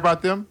 you care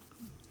about them?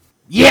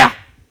 Yeah.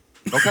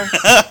 Okay.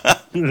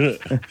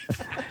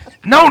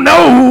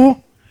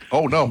 No.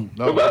 Oh no.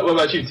 What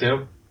about you,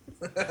 Tim?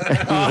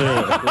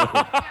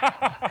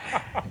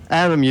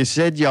 Adam, you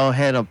said y'all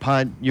had a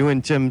pod. You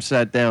and Tim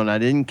sat down. I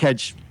didn't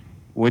catch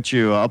what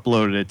you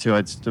uploaded it to.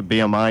 It's the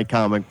BMI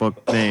comic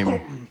book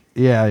name.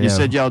 Yeah. You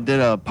said y'all did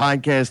a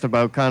podcast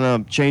about kind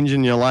of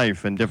changing your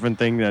life and different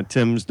things that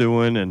Tim's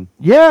doing. And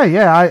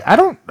Yeah. I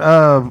don't.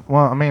 Well,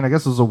 I mean, I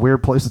guess it was a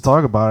weird place to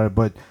talk about it,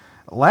 but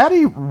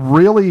Laddie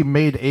really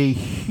made a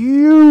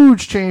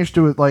huge change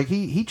to it. Like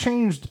he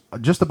changed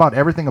just about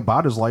everything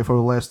about his life over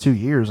the last 2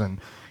 years, and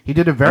he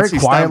did it very quietly.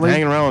 He stopped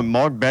hanging around with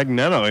Mark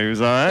Bagnetto. He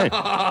was all right.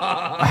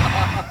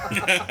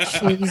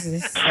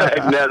 Jesus.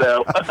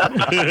 Bagnetto.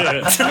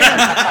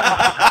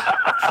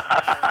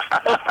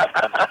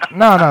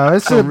 No,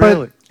 it's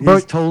really, but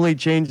he's totally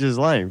changed his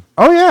life.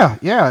 Oh yeah.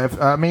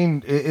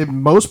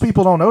 Most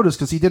people don't notice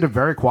because he did it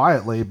very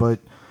quietly, but.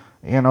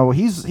 You know,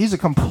 he's a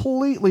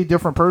completely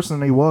different person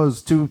than he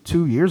was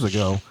two years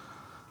ago.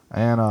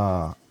 And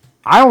I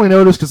only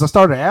noticed because I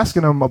started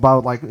asking him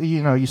about, like,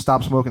 you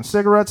stopped smoking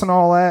cigarettes and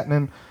all that.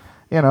 And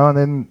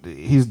then,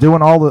 he's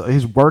doing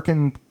he's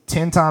working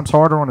 10 times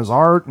harder on his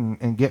art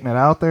and getting it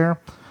out there.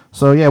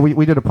 So, yeah,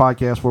 we did a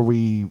podcast where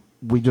we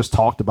just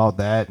talked about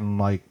that and,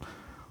 like,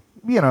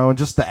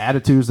 just the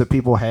attitudes that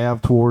people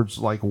have towards,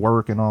 like,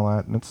 work and all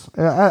that. And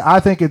I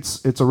think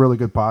it's a really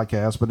good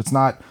podcast, but it's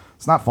not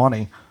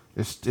funny.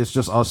 It's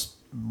just us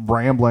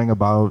rambling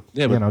about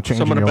changing your life.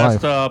 Some of the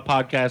best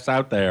podcasts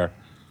out there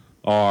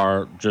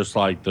are just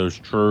like those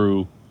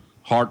true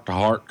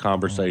heart-to-heart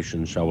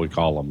conversations, shall we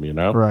call them?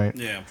 Right.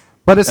 Yeah.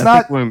 But it's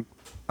not. I'm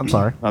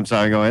sorry. I'm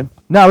sorry. Go ahead.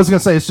 No, I was gonna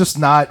say it's just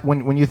not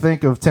when you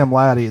think of Tim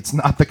Laddie, it's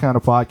not the kind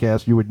of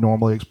podcast you would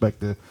normally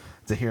expect to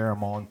hear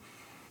him on.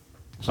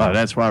 So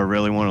that's why I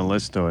really want to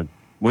listen to it.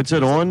 What's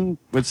it on?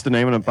 What's the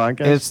name of the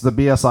podcast? It's the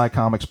BSI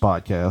Comics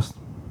Podcast.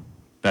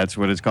 That's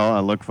what it's called.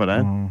 I look for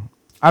that.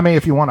 I mean,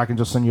 if you want, I can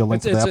just send you a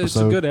link to the episode. It's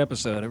a good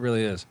episode. It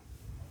really is.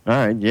 All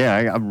right,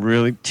 yeah, I'm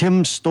really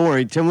Tim's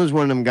story. Tim was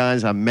one of them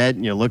guys I met,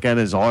 and you look at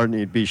his art, and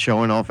he'd be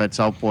showing off at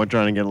Southport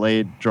trying to get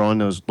laid, drawing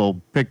those little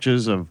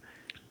pictures of,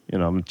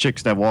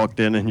 chicks that walked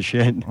in and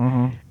shit.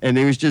 Mm-hmm. And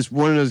he was just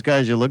one of those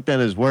guys. You looked at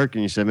his work,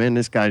 and you said, "Man,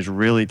 this guy's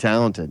really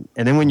talented."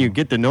 And then when you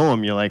get to know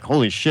him, you're like,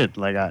 "Holy shit!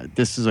 Like,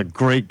 this is a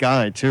great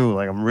guy too.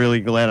 Like, I'm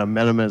really glad I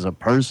met him as a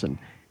person."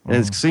 And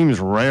it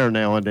seems rare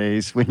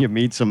nowadays when you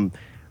meet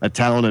a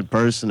talented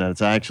person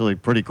that's actually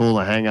pretty cool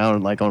to hang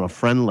out like on a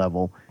friend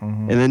level.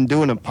 And then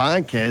doing a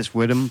podcast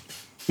with him,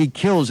 he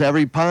kills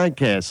every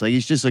podcast. Like,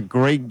 he's just a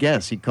great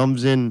guest. He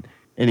comes in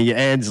and he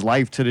adds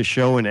life to the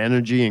show and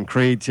energy and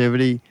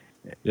creativity.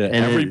 Yeah,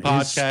 and every his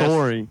podcast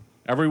story.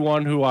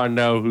 Everyone who I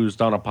know who's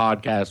done a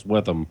podcast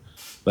with him,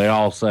 they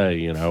all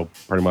say,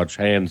 pretty much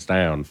hands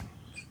down,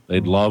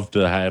 they'd love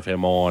to have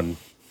him on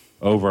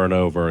over and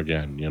over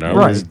again,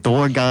 Right. His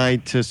door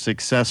guide to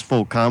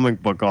successful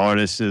comic book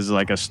artists is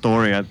like a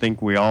story I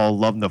think we all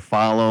love to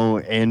follow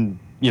and,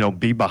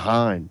 be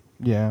behind.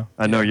 Yeah.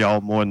 I know y'all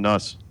more than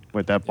us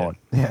with that part.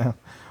 Yeah.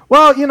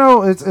 Well,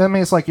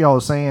 it's like y'all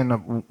was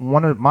saying,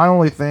 my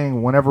only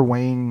thing whenever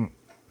Wayne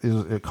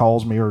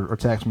calls me or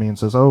texts me and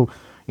says, "Oh,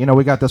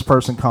 we got this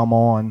person come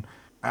on,"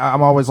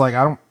 I'm always like,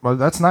 well,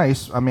 that's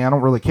nice. I mean, I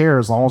don't really care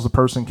as long as the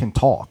person can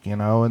talk, you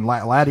know, and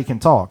Laddie can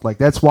talk. Like,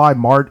 that's why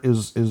Mart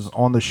is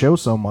on the show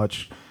so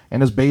much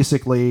and is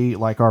basically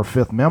like our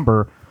fifth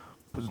member,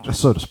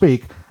 so to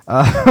speak,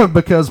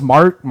 because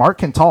Mart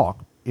can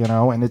talk, you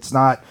know, and it's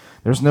not,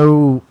 there's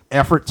no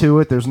effort to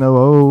it. There's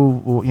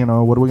no, well, you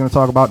know, what are we going to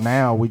talk about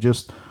now? We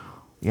just,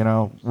 you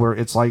know,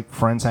 it's like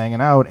friends hanging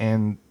out,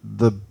 and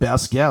the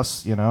best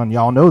guests, you know, and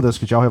y'all know this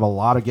because y'all have a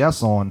lot of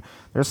guests on.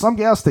 There's some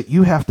guests that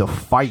you have to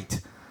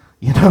fight,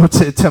 you know,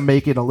 to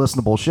make it a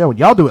listenable show, and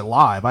y'all do it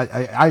live.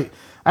 I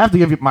have to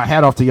give my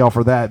hat off to y'all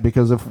for that,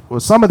 because if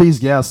with some of these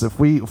guests, if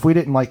we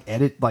didn't like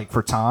edit like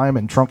for time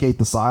and truncate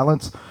the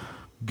silence,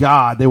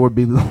 God, they would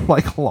be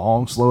like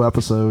long, slow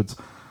episodes.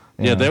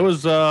 Yeah, there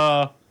was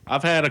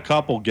I've had a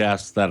couple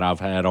guests that I've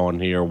had on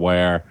here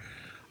where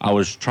I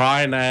was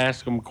trying to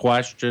ask them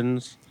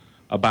questions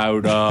about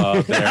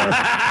about their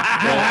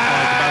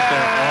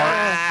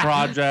art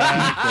project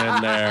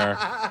and their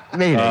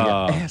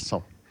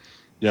asshole.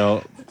 You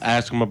know,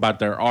 ask them about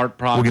their art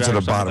project. We'll get to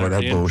the bottom of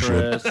that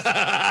bullshit.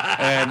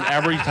 And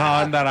every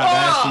time that I've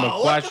asked them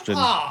a question,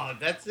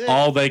 that's it.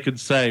 all they could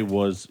say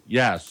was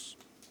yes,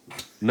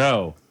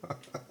 no,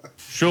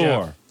 sure.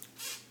 Yeah.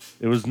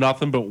 It was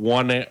nothing but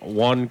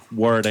one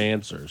word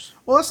answers.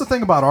 Well, that's the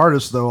thing about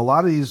artists, though. A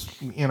lot of these,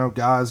 you know,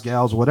 guys,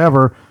 gals,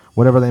 whatever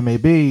they may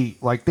be,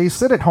 like, they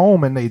sit at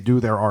home and they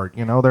do their art.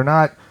 You know, they're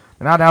not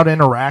out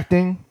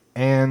interacting.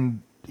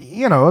 And,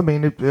 you know, I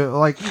mean,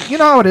 like, you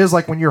know how it is,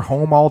 like when you're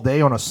home all day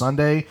on a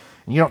Sunday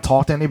and you don't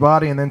talk to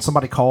anybody, and then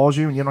somebody calls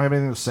you and you don't have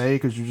anything to say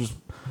because you're just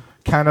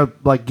kind of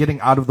like getting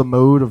out of the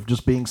mode of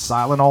just being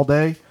silent all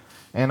day.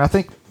 And I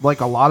think,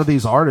 like, a lot of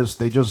these artists,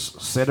 they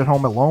just sit at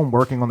home alone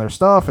working on their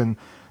stuff, and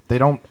they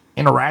don't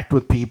interact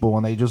with people,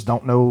 and they just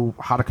don't know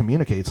how to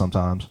communicate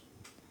sometimes.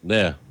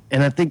 Yeah.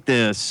 And I think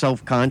the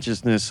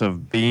self-consciousness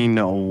of being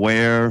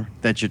aware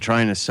that you're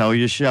trying to sell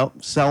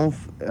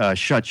yourself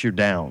shuts you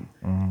down.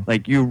 Mm-hmm.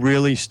 Like, you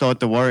really start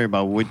to worry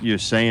about what you're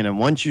saying. And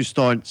once you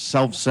start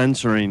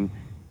self-censoring,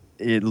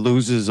 it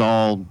loses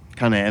all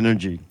kind of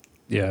energy.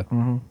 Yeah.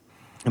 Mm-hmm.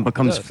 It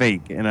becomes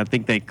fake. And I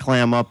think they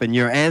clam up, and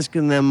you're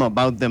asking them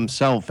about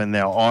themselves and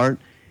their art.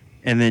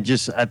 And they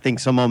just, I think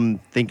some of them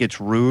think it's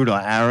rude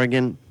or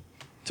arrogant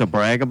to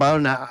brag about.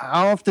 And I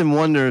often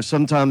wonder,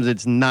 sometimes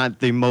it's not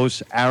the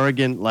most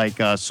arrogant, like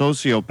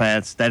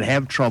sociopaths that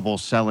have trouble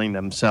selling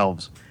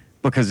themselves,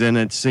 because then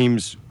it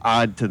seems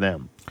odd to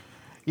them.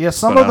 Yeah,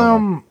 some of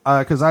them,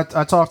 because I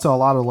talk to a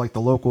lot of like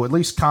the local, at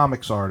least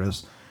comics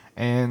artists,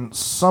 and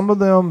some of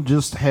them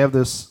just have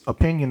this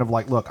opinion of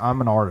like, look, I'm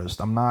an artist.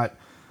 I'm not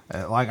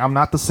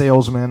the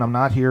salesman. I'm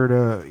not here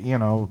to, you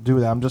know, do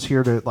that. I'm just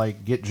here to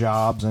like get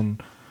jobs and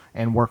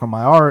work on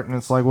my art. And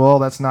it's like, well,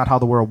 that's not how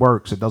the world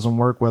works. It doesn't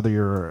work whether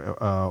you're,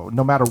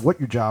 no matter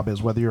what your job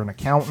is, whether you're an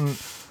accountant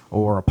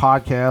or a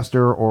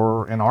podcaster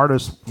or an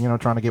artist, you know,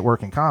 trying to get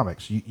work in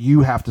comics.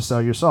 You have to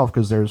sell yourself,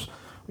 because there's,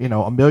 you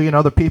know, a million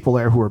other people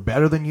there who are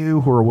better than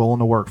you, who are willing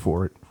to work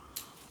for it.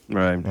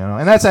 Right. You know,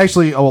 and that's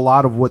actually a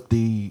lot of what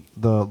the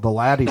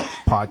Laddie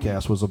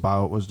podcast was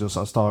about, was just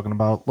us talking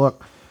about,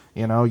 look,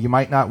 you know, you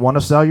might not want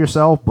to sell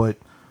yourself, but,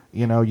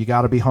 you know, you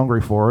got to be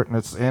hungry for it.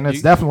 And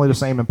it's definitely the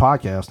same in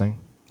podcasting.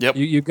 Yep.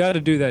 You got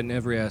to do that in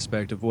every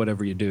aspect of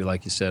whatever you do.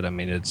 Like you said, I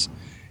mean, it's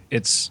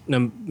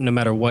no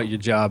matter what your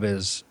job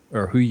is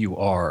or who you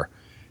are,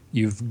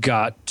 you've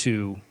got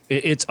to.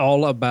 It's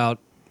all about,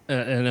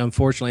 and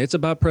unfortunately, it's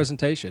about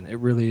presentation. It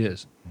really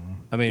is.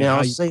 I mean,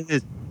 yeah,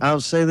 I'll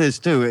say this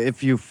too.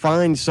 If you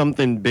find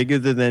something bigger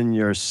than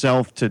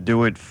yourself to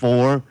do it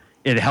for,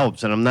 it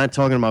helps. And I'm not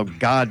talking about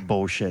God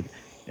bullshit.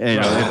 You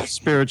know, if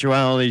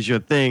spirituality is your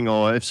thing,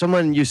 or if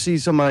you see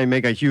somebody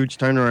make a huge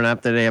turnaround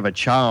after they have a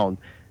child.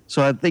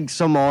 So I think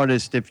some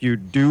artists, if you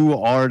do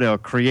art or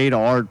create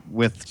art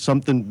with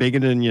something bigger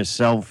than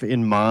yourself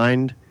in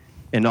mind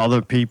and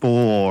other people,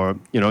 or,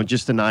 you know,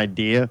 just an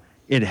idea,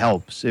 it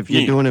helps. If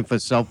you're doing it for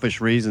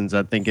selfish reasons,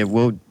 I think it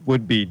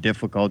would be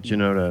difficult, you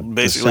know, to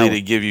basically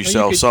to give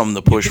yourself something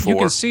to push for. You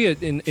can see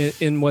it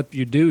in what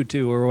you do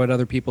too, or what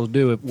other people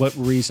do. What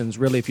reasons,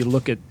 really? If you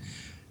look at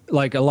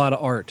like a lot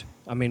of art,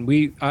 I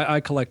mean, I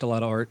collect a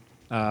lot of art.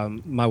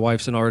 My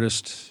wife's an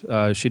artist.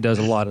 She does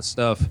a lot of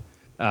stuff.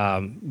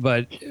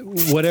 But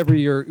whatever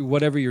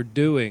you're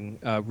doing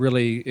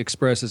really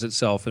expresses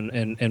itself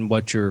in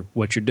what you're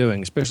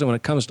doing, especially when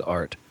it comes to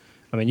art.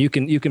 I mean, you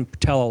can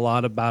tell a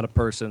lot about a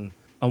person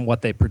on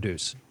what they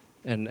produce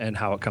and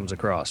how it comes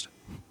across.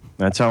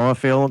 That's how I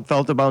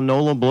felt about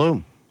Nola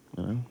Bloom.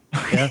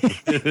 Yeah.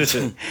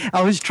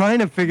 I was trying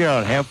to figure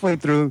out halfway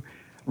through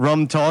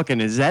Rum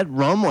talking, is that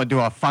Rum, or do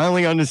I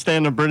finally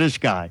understand the British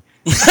guy?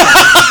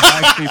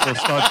 Black people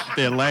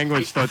their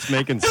language starts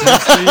making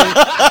sense to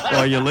you,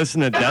 or you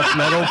listen to death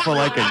metal for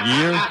like a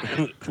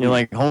year. You're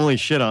like, holy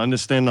shit, I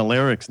understand the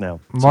lyrics now.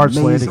 March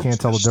Lady can't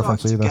tell the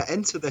difference either. Get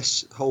into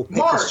this whole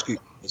pickle scoop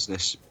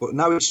business, but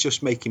now it's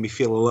just making me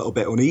feel a little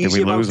bit uneasy.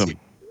 Did we lose him?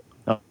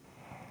 Oh.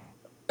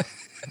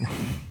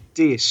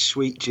 Dear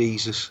sweet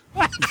Jesus.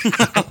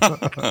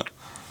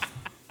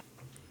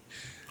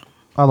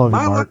 I love you,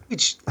 My Mark.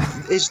 language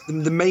is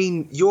the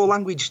main. Your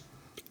language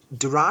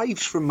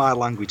derives from my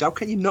language. How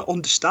can you not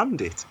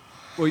understand it?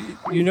 Well,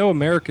 you know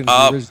Americans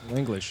are original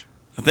English.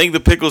 I think the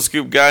Pickle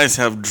Scoop guys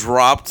have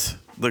dropped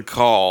the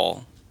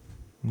call.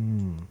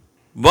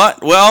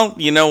 But, well,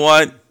 you know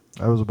what?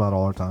 That was about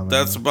all our time.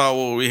 That's about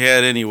what we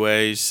had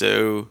anyway,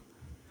 so...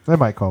 They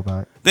might call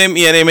back. They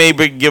may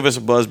give us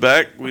a buzz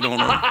back. We don't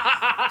know.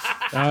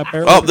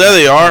 Oh, there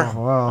they are. Oh,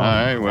 wow. All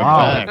right, we're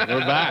back. We're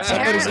back.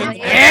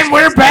 And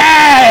we're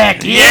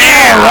back!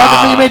 Yeah!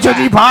 Welcome to the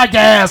MHOG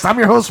Podcast. I'm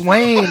your host,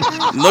 Wayne.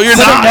 No, you're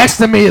Sitting not. next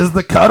to me is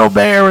the Cuddle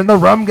Bear and the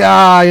Rum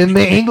Guy and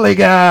the English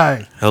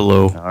Guy.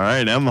 Hello. All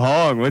right, M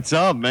Hog, what's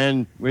up,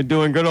 man? We're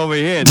doing good over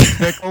here. The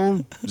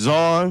Pickle,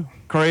 Czar,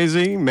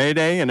 Crazy,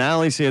 Mayday, and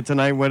Allie's here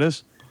tonight with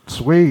us.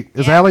 Sweet.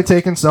 Is Allie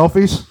taking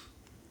selfies?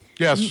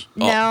 Yes.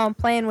 No, I'm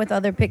playing with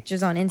other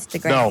pictures on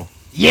Instagram. No.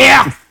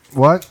 Yeah!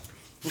 What?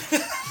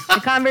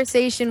 The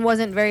conversation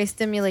wasn't very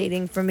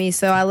stimulating for me,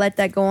 so I let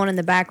that go on in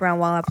the background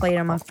while I played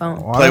on my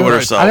phone. Well, I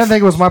didn't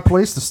think it was my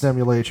place to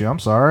stimulate you. I'm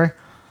sorry.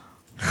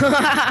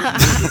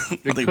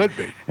 It could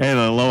be. And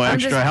a little I'm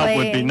extra just help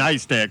would be playing.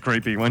 nice there,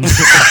 creepy one. Hey,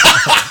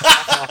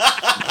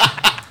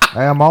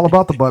 I'm all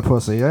about the butt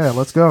pussy. Yeah,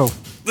 let's go.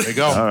 There you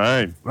go. All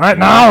right. Right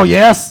now,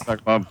 yes. Talk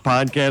about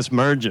podcast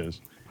merges.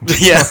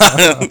 Yeah.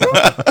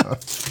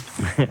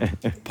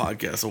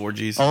 Podcast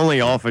orgies.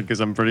 Only offered because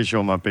I'm pretty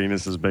sure my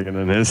penis is bigger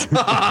than his.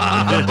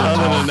 Other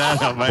than that,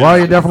 I might Well,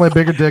 you're definitely a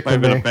bigger dick might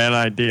than have been me. a bad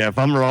idea. If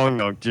I'm wrong,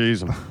 though,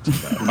 jeez.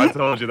 I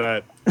told you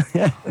that.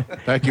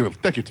 Thank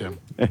you, Tim.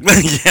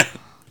 Yeah.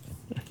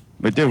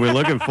 But dude, we're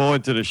looking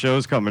forward to the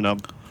shows coming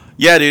up.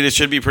 Yeah, dude, it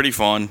should be pretty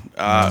fun.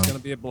 It's gonna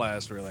be a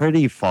blast, really.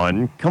 Pretty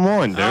fun. Come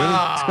on, dude.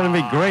 It's gonna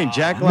be great.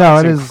 Jack No,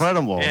 Black's it is-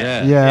 incredible.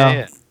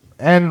 Yeah.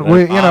 And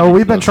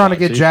we've been trying to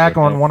get Jack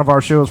on one of our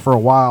shows for a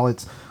while.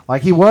 It's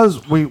like we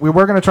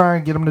were going to try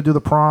and get him to do the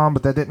prom,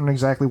 but that didn't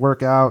exactly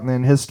work out. And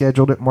then his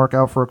schedule didn't work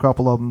out for a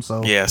couple of them.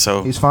 So Yeah,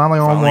 so he's finally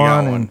on finally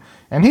got one, one.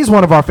 and he's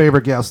one of our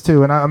favorite guests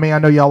too. And I mean, I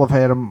know y'all have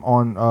had him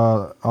on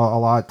a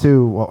lot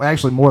too. Well,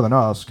 actually more than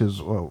us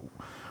because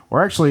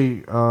we're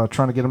actually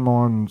trying to get him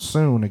on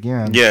soon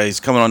again. Yeah, he's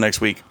coming on next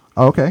week.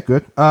 Okay,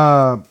 good.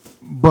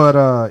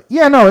 But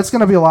yeah, no, it's going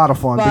to be a lot of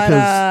fun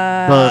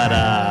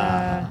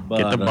But,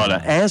 Get the butter.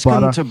 Ask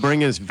Butter. him to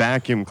bring his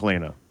vacuum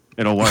cleaner.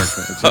 It'll work.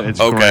 It's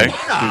Okay. great.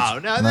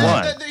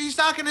 No, he's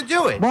not going to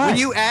do it. What? When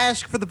you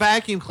ask for the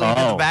vacuum cleaner,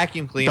 the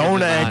vacuum cleaner. Don't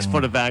does ask not- for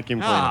the vacuum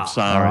cleaner. Oh. I'm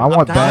sorry. I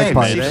want I'm dying to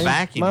bagpipes. see the My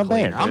vacuum bad,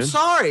 cleaner. I'm dude.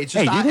 sorry. It's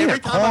just Hey, you need every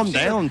to time calm I've seen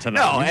down it- tonight.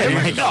 No,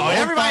 There you go.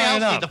 everybody Fire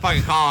else up. needs to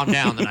fucking calm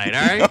down tonight,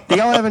 all right? Do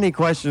y'all have any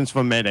questions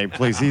for Mayday,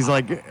 please? He's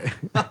like,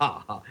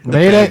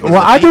 Mayday. Well,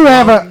 I do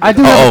have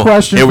a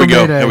question. Here we for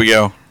go. Mayday. Here we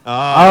go.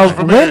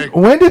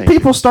 When did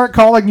people start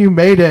calling you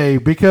Mayday?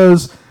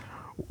 Because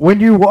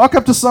when you walk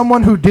up to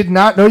someone who did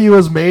not know you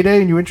as Mayday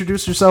and you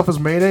introduce yourself as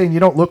Mayday and you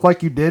don't look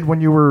like you did when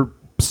you were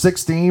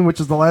 16, which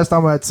is the last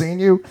time I had seen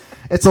you,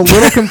 it's a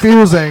little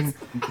confusing.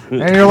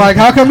 And you're like,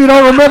 how come you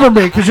don't remember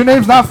me? Because your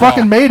name's not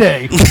fucking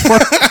Mayday.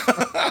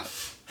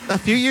 A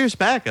few years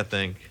back, I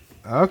think.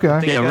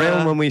 Okay. yeah,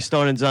 around when we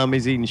started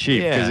Zombies Eating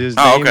Sheep, because Yeah. his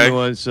Oh, name okay.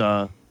 was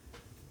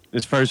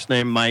his first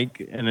name Mike,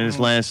 and then his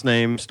last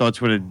name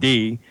starts with a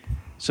D.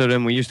 So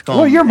then we used to call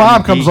Well, him your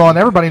mom MD. comes on.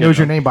 Everybody knows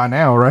You your name by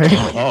now, right?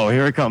 Oh,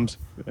 here it comes.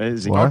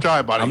 Is he? What? Don't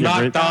die, buddy. I'm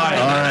not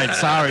dying. All right,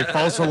 sorry.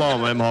 False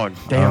alarm. I'm hard.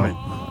 Damn it.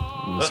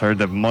 Just heard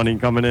the money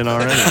coming in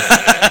already.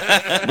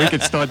 We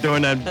could start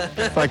doing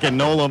that fucking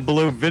Nola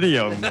Blue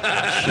video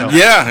show.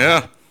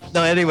 Yeah.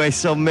 No, anyway,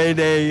 so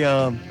Mayday,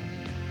 I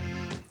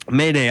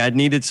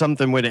needed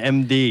something with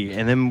MD,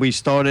 and then we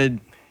started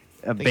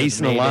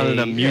basing a lot of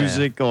the Mayday,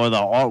 music or the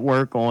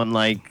artwork on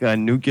like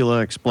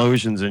nuclear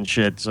explosions and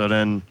shit. So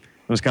then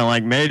it was kind of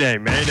like Mayday,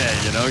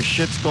 you know,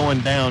 shit's going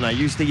down. I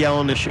used to yell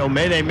on the show,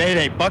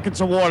 Mayday, buckets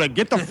of water,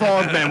 get the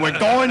frogman, we're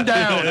going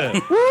down.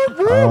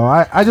 Oh,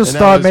 I just And that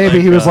thought was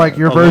maybe he was like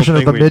your a little version of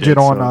thing the we midget did,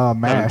 on so that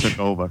MASH. took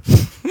over.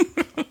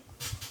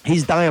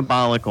 He's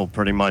diabolical,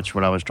 pretty much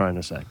what I was trying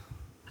to say.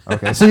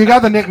 Okay, so you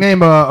got the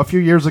nickname a few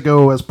years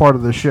ago as part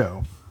of the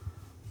show.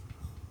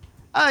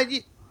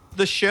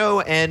 The show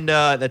and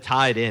that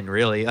tied in,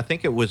 really. I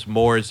think it was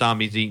more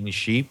Zombies Eating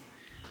Sheep.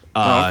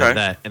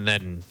 Okay. And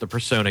then the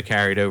persona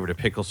carried over to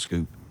Pickle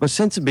Scoop. But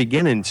since the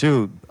beginning,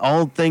 too,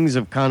 all things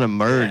have kind of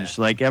merged.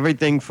 Yeah. Like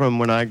everything from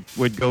when I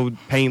would go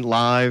paint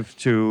live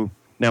to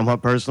now my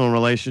personal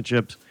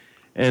relationships.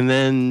 And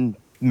then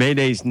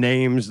Mayday's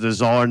names, the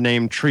Czar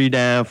name, Tree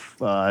Daff,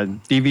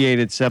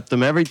 Deviated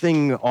Septum,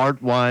 everything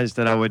art-wise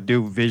that I would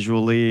do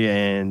visually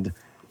and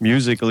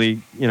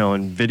musically, you know,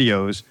 in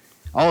videos,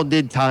 all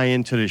did tie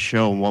into the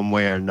show one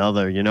way or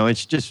another. You know,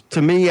 it's just,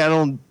 to me, I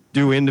don't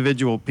do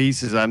individual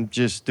pieces. I'm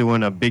just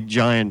doing a big,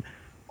 giant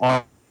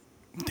art.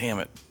 Damn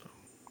it.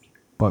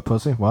 Butt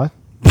pussy? What?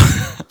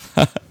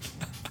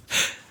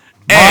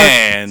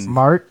 And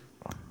Mart?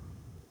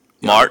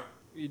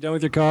 You done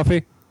with your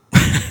coffee?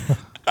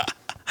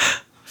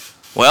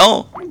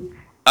 Well,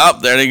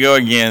 there they go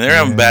again. They're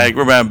having bad.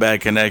 We're having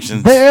bad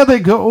connections. There they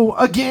go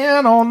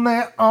again on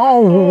that.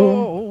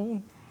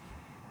 Oh.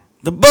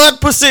 The butt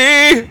pussy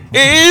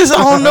is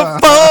on the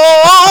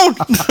phone.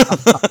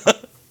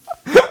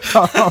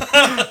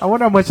 I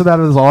wonder how much of that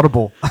is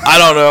audible. I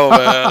don't know,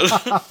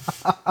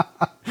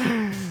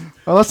 man.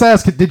 Well, let's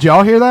ask. Did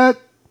y'all hear that?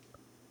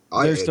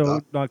 They're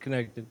still not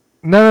connected.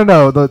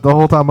 No. The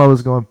whole time I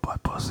was going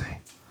butt pussy.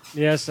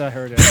 Yes, I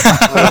heard it.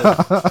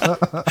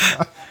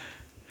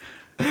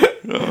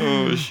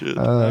 Oh shit!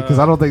 Because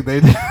I don't think they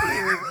did.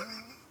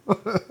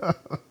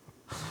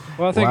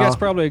 Well, I think that's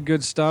probably a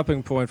good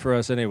stopping point for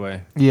us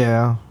anyway.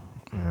 Yeah.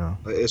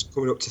 It's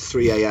coming up to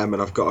 3 a.m.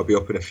 and I've got to be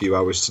up in a few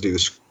hours to do the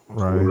school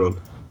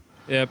run.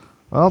 Yep.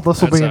 Well,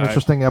 this will be That's an all right.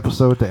 interesting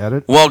episode to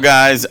edit. Well,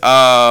 guys.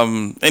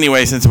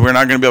 Anyway, since we're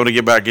not going to be able to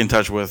get back in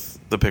touch with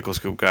the Pickle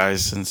Scoop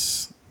guys,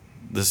 since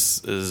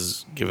this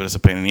is giving us a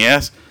pain in the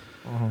ass,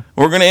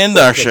 we're going to end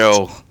our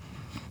show.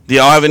 Do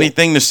y'all have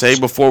anything to say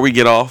before we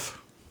get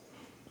off?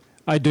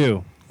 I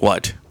do.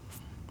 What?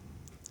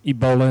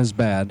 Ebola is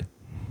bad.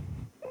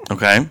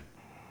 Okay.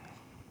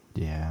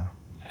 Yeah.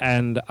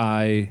 And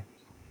I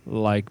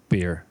like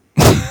beer.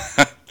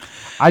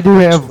 I do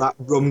have that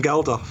rum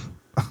Geldof.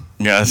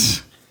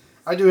 Yes.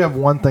 I do have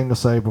one thing to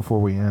say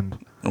before we end.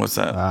 What's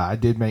that? I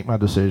did make my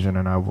decision,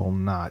 and I will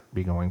not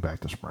be going back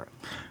to Sprint.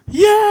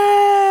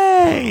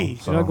 Yay!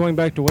 You're not going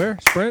back to where?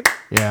 Sprint?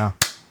 Yeah.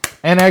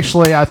 And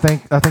actually, I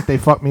think they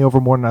fucked me over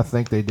more than I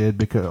think they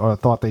did or I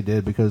thought they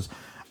did because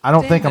I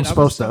don't think I'm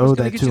supposed to owe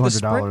that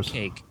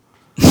 $200.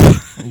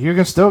 You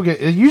can still get.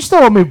 You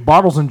still owe me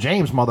Bottles and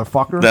James,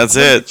 motherfucker. That's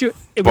it.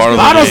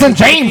 Bottles and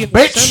James,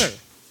 bitch.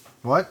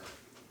 What?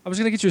 I was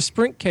gonna get you a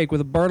Sprint cake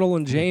with a Bartle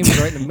and James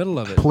right in the middle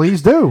of it.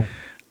 Please do.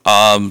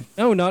 No,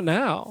 not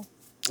now.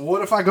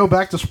 What if I go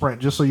back to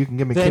Sprint just so you can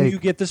give me Then cake? you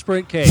get the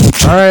Sprint cake.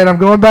 All right, I'm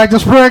going back to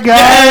Sprint, guys.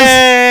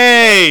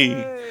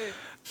 Hey!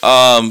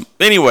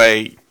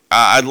 Anyway,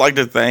 I'd like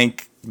to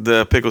thank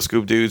the Pickle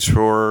Scoop dudes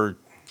for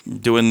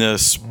doing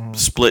this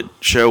split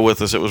show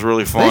with us. It was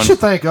really fun. They should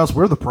thank us.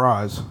 We're the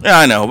prize. Yeah,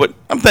 I know, but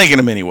I'm thanking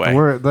them anyway.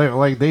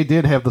 They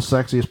did have the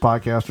sexiest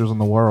podcasters in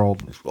the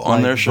world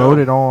On their show.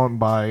 voted on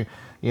by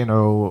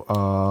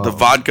the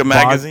Vodka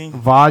magazine?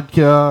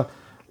 Vodka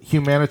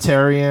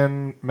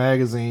Humanitarian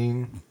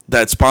magazine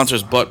That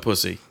sponsors Butt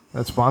Pussy.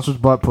 that sponsors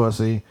Butt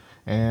Pussy,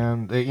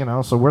 and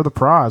so we're the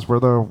prize. We're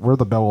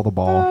the belle of the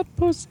ball.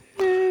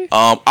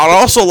 I'd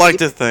also like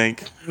to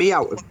thank. Me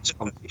out of this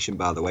conversation,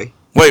 by the way.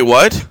 Wait,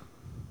 what?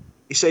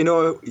 You say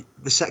no,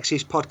 the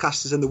sexiest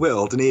podcasters in the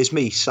world, and here's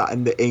me sat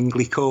in the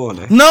Ingley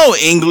corner. No,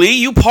 Ingley,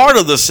 you part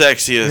of the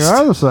sexiest.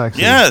 You're the sexiest.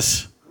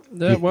 Yes.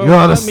 Well, You're the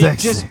I mean,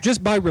 sexiest.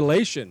 just by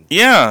relation.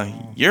 Yeah,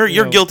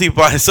 you're guilty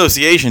by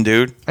association,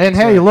 dude. And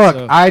hey,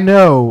 look, I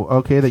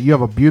know, that you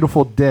have a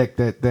beautiful dick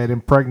that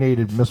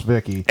impregnated Miss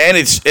Vicky, And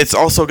it's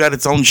also got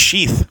its own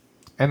sheath.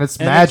 and it's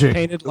And magic. It's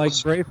painted like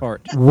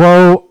Braveheart.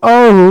 Whoa,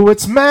 oh,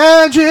 it's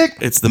magic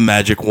It's the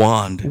magic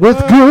wand. with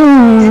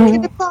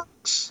goo.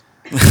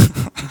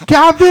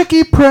 Got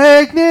Vicky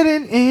pregnant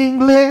in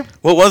England.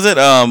 What was it?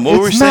 What were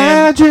we It's saying?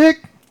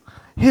 magic.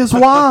 His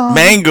wand.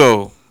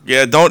 Mango.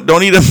 Yeah,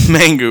 don't eat a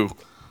mango.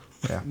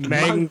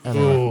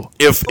 Mango.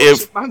 If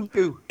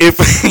Mango.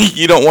 if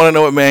you don't want to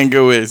know what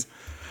mango is,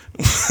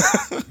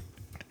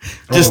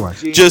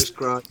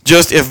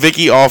 just if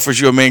Vicky offers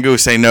you a mango,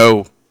 say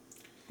no.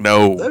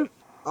 No,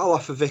 I'll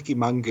offer Vicky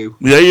mango.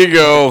 There you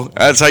go.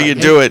 That's how you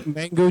do it.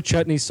 Mango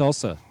chutney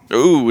salsa.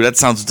 Ooh, that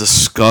sounds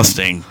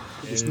disgusting.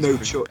 There's no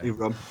chutney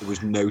rum. There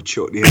was no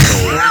chutney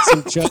involved. There's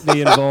some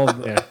chutney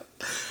involved there.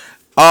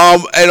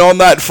 And on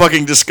that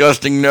fucking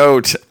disgusting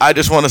note, I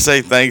just want to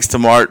say thanks to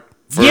Mart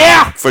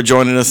for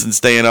joining us and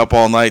staying up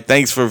all night.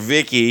 Thanks for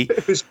Vicky.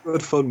 It was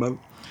good fun, man.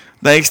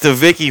 Thanks to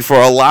Vicky for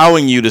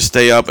allowing you to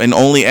stay up and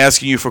only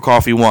asking you for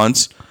coffee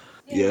once.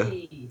 Yeah.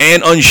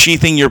 And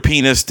unsheathing your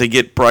penis to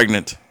get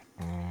pregnant.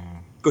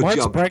 Good Mart's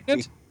job.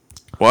 pregnant?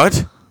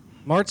 What?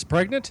 Mart's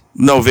pregnant?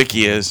 No,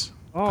 Vicky is.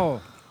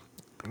 Oh.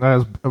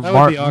 That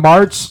would be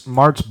awkward.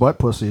 Mart's butt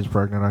pussy is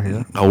pregnant, I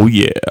hear. Oh,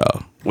 yeah.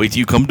 Wait till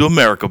you come to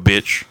America,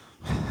 bitch.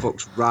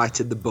 Fucks right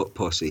in the butt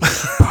pussy.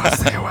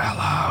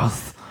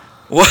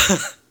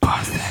 What?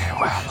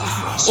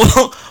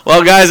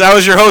 Well, guys, I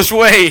was your host,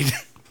 Wade.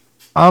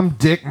 I'm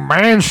Dick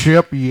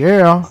Manship,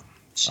 yeah.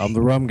 I'm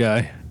the rum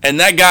guy. And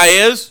that guy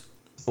is?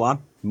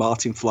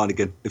 Martin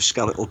Flanagan of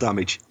Skeletal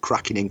Damage.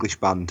 Cracking English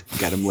band.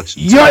 Get him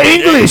listening. You're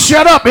English.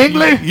 Shut up,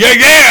 English.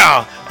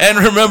 Yeah. And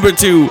remember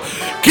to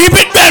keep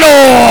it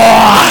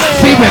metal.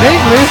 Keep it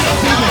English.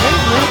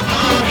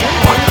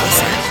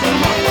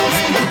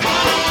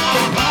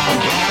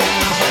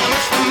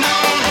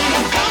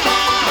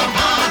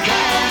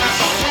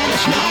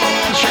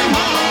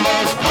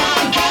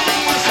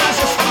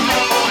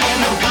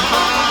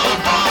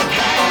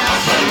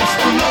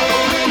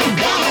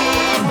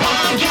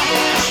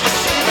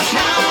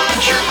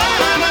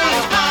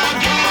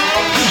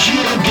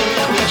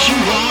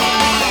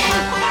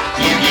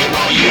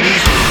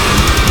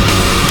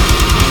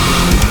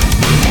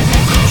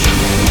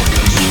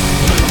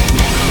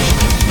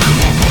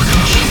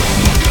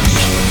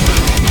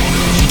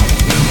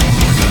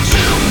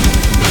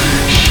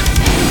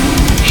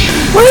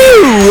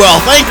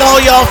 y'all. Thank all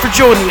y'all for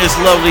joining this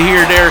lovely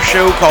Here There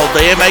show called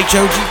the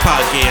MHOG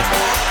Podcast.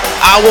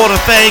 I want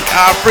to thank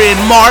our friend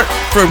Mark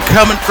for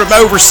coming from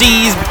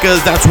overseas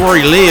because that's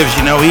where he lives.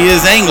 You know, he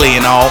is Angley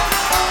and all.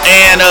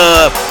 And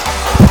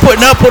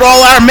putting up with all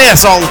our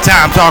mess all the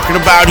time, talking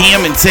about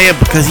him and saying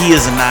because he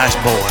is a nice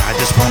boy. I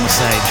just want to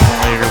say, just want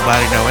to let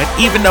everybody know. And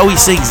even though he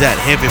sings that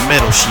heavy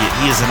metal shit,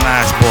 he is a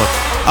nice boy.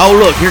 Oh,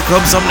 look, here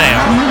comes some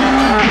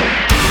now.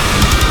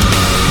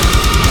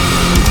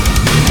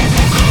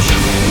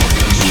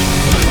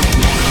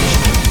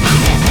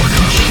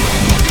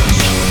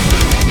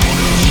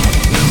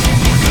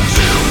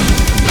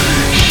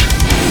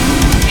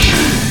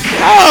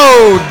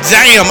 Oh,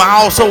 damn.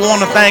 I also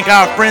want to thank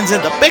our friends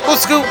at the Pickle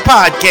Scoop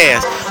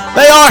Podcast.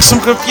 They are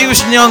some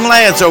confusing young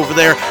lads over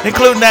there,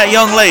 including that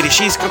young lady.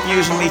 She's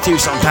confusing me too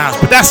sometimes,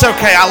 but that's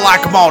okay. I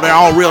like them all. They're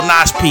all real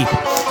nice people.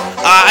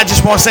 I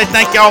just want to say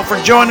thank y'all for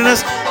joining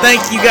us.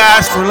 Thank you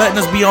guys for letting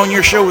us be on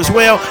your show as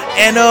well.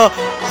 And,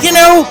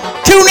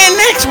 tune in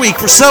next week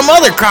for some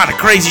other kind of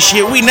crazy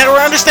shit we never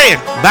understand.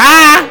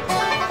 Bye.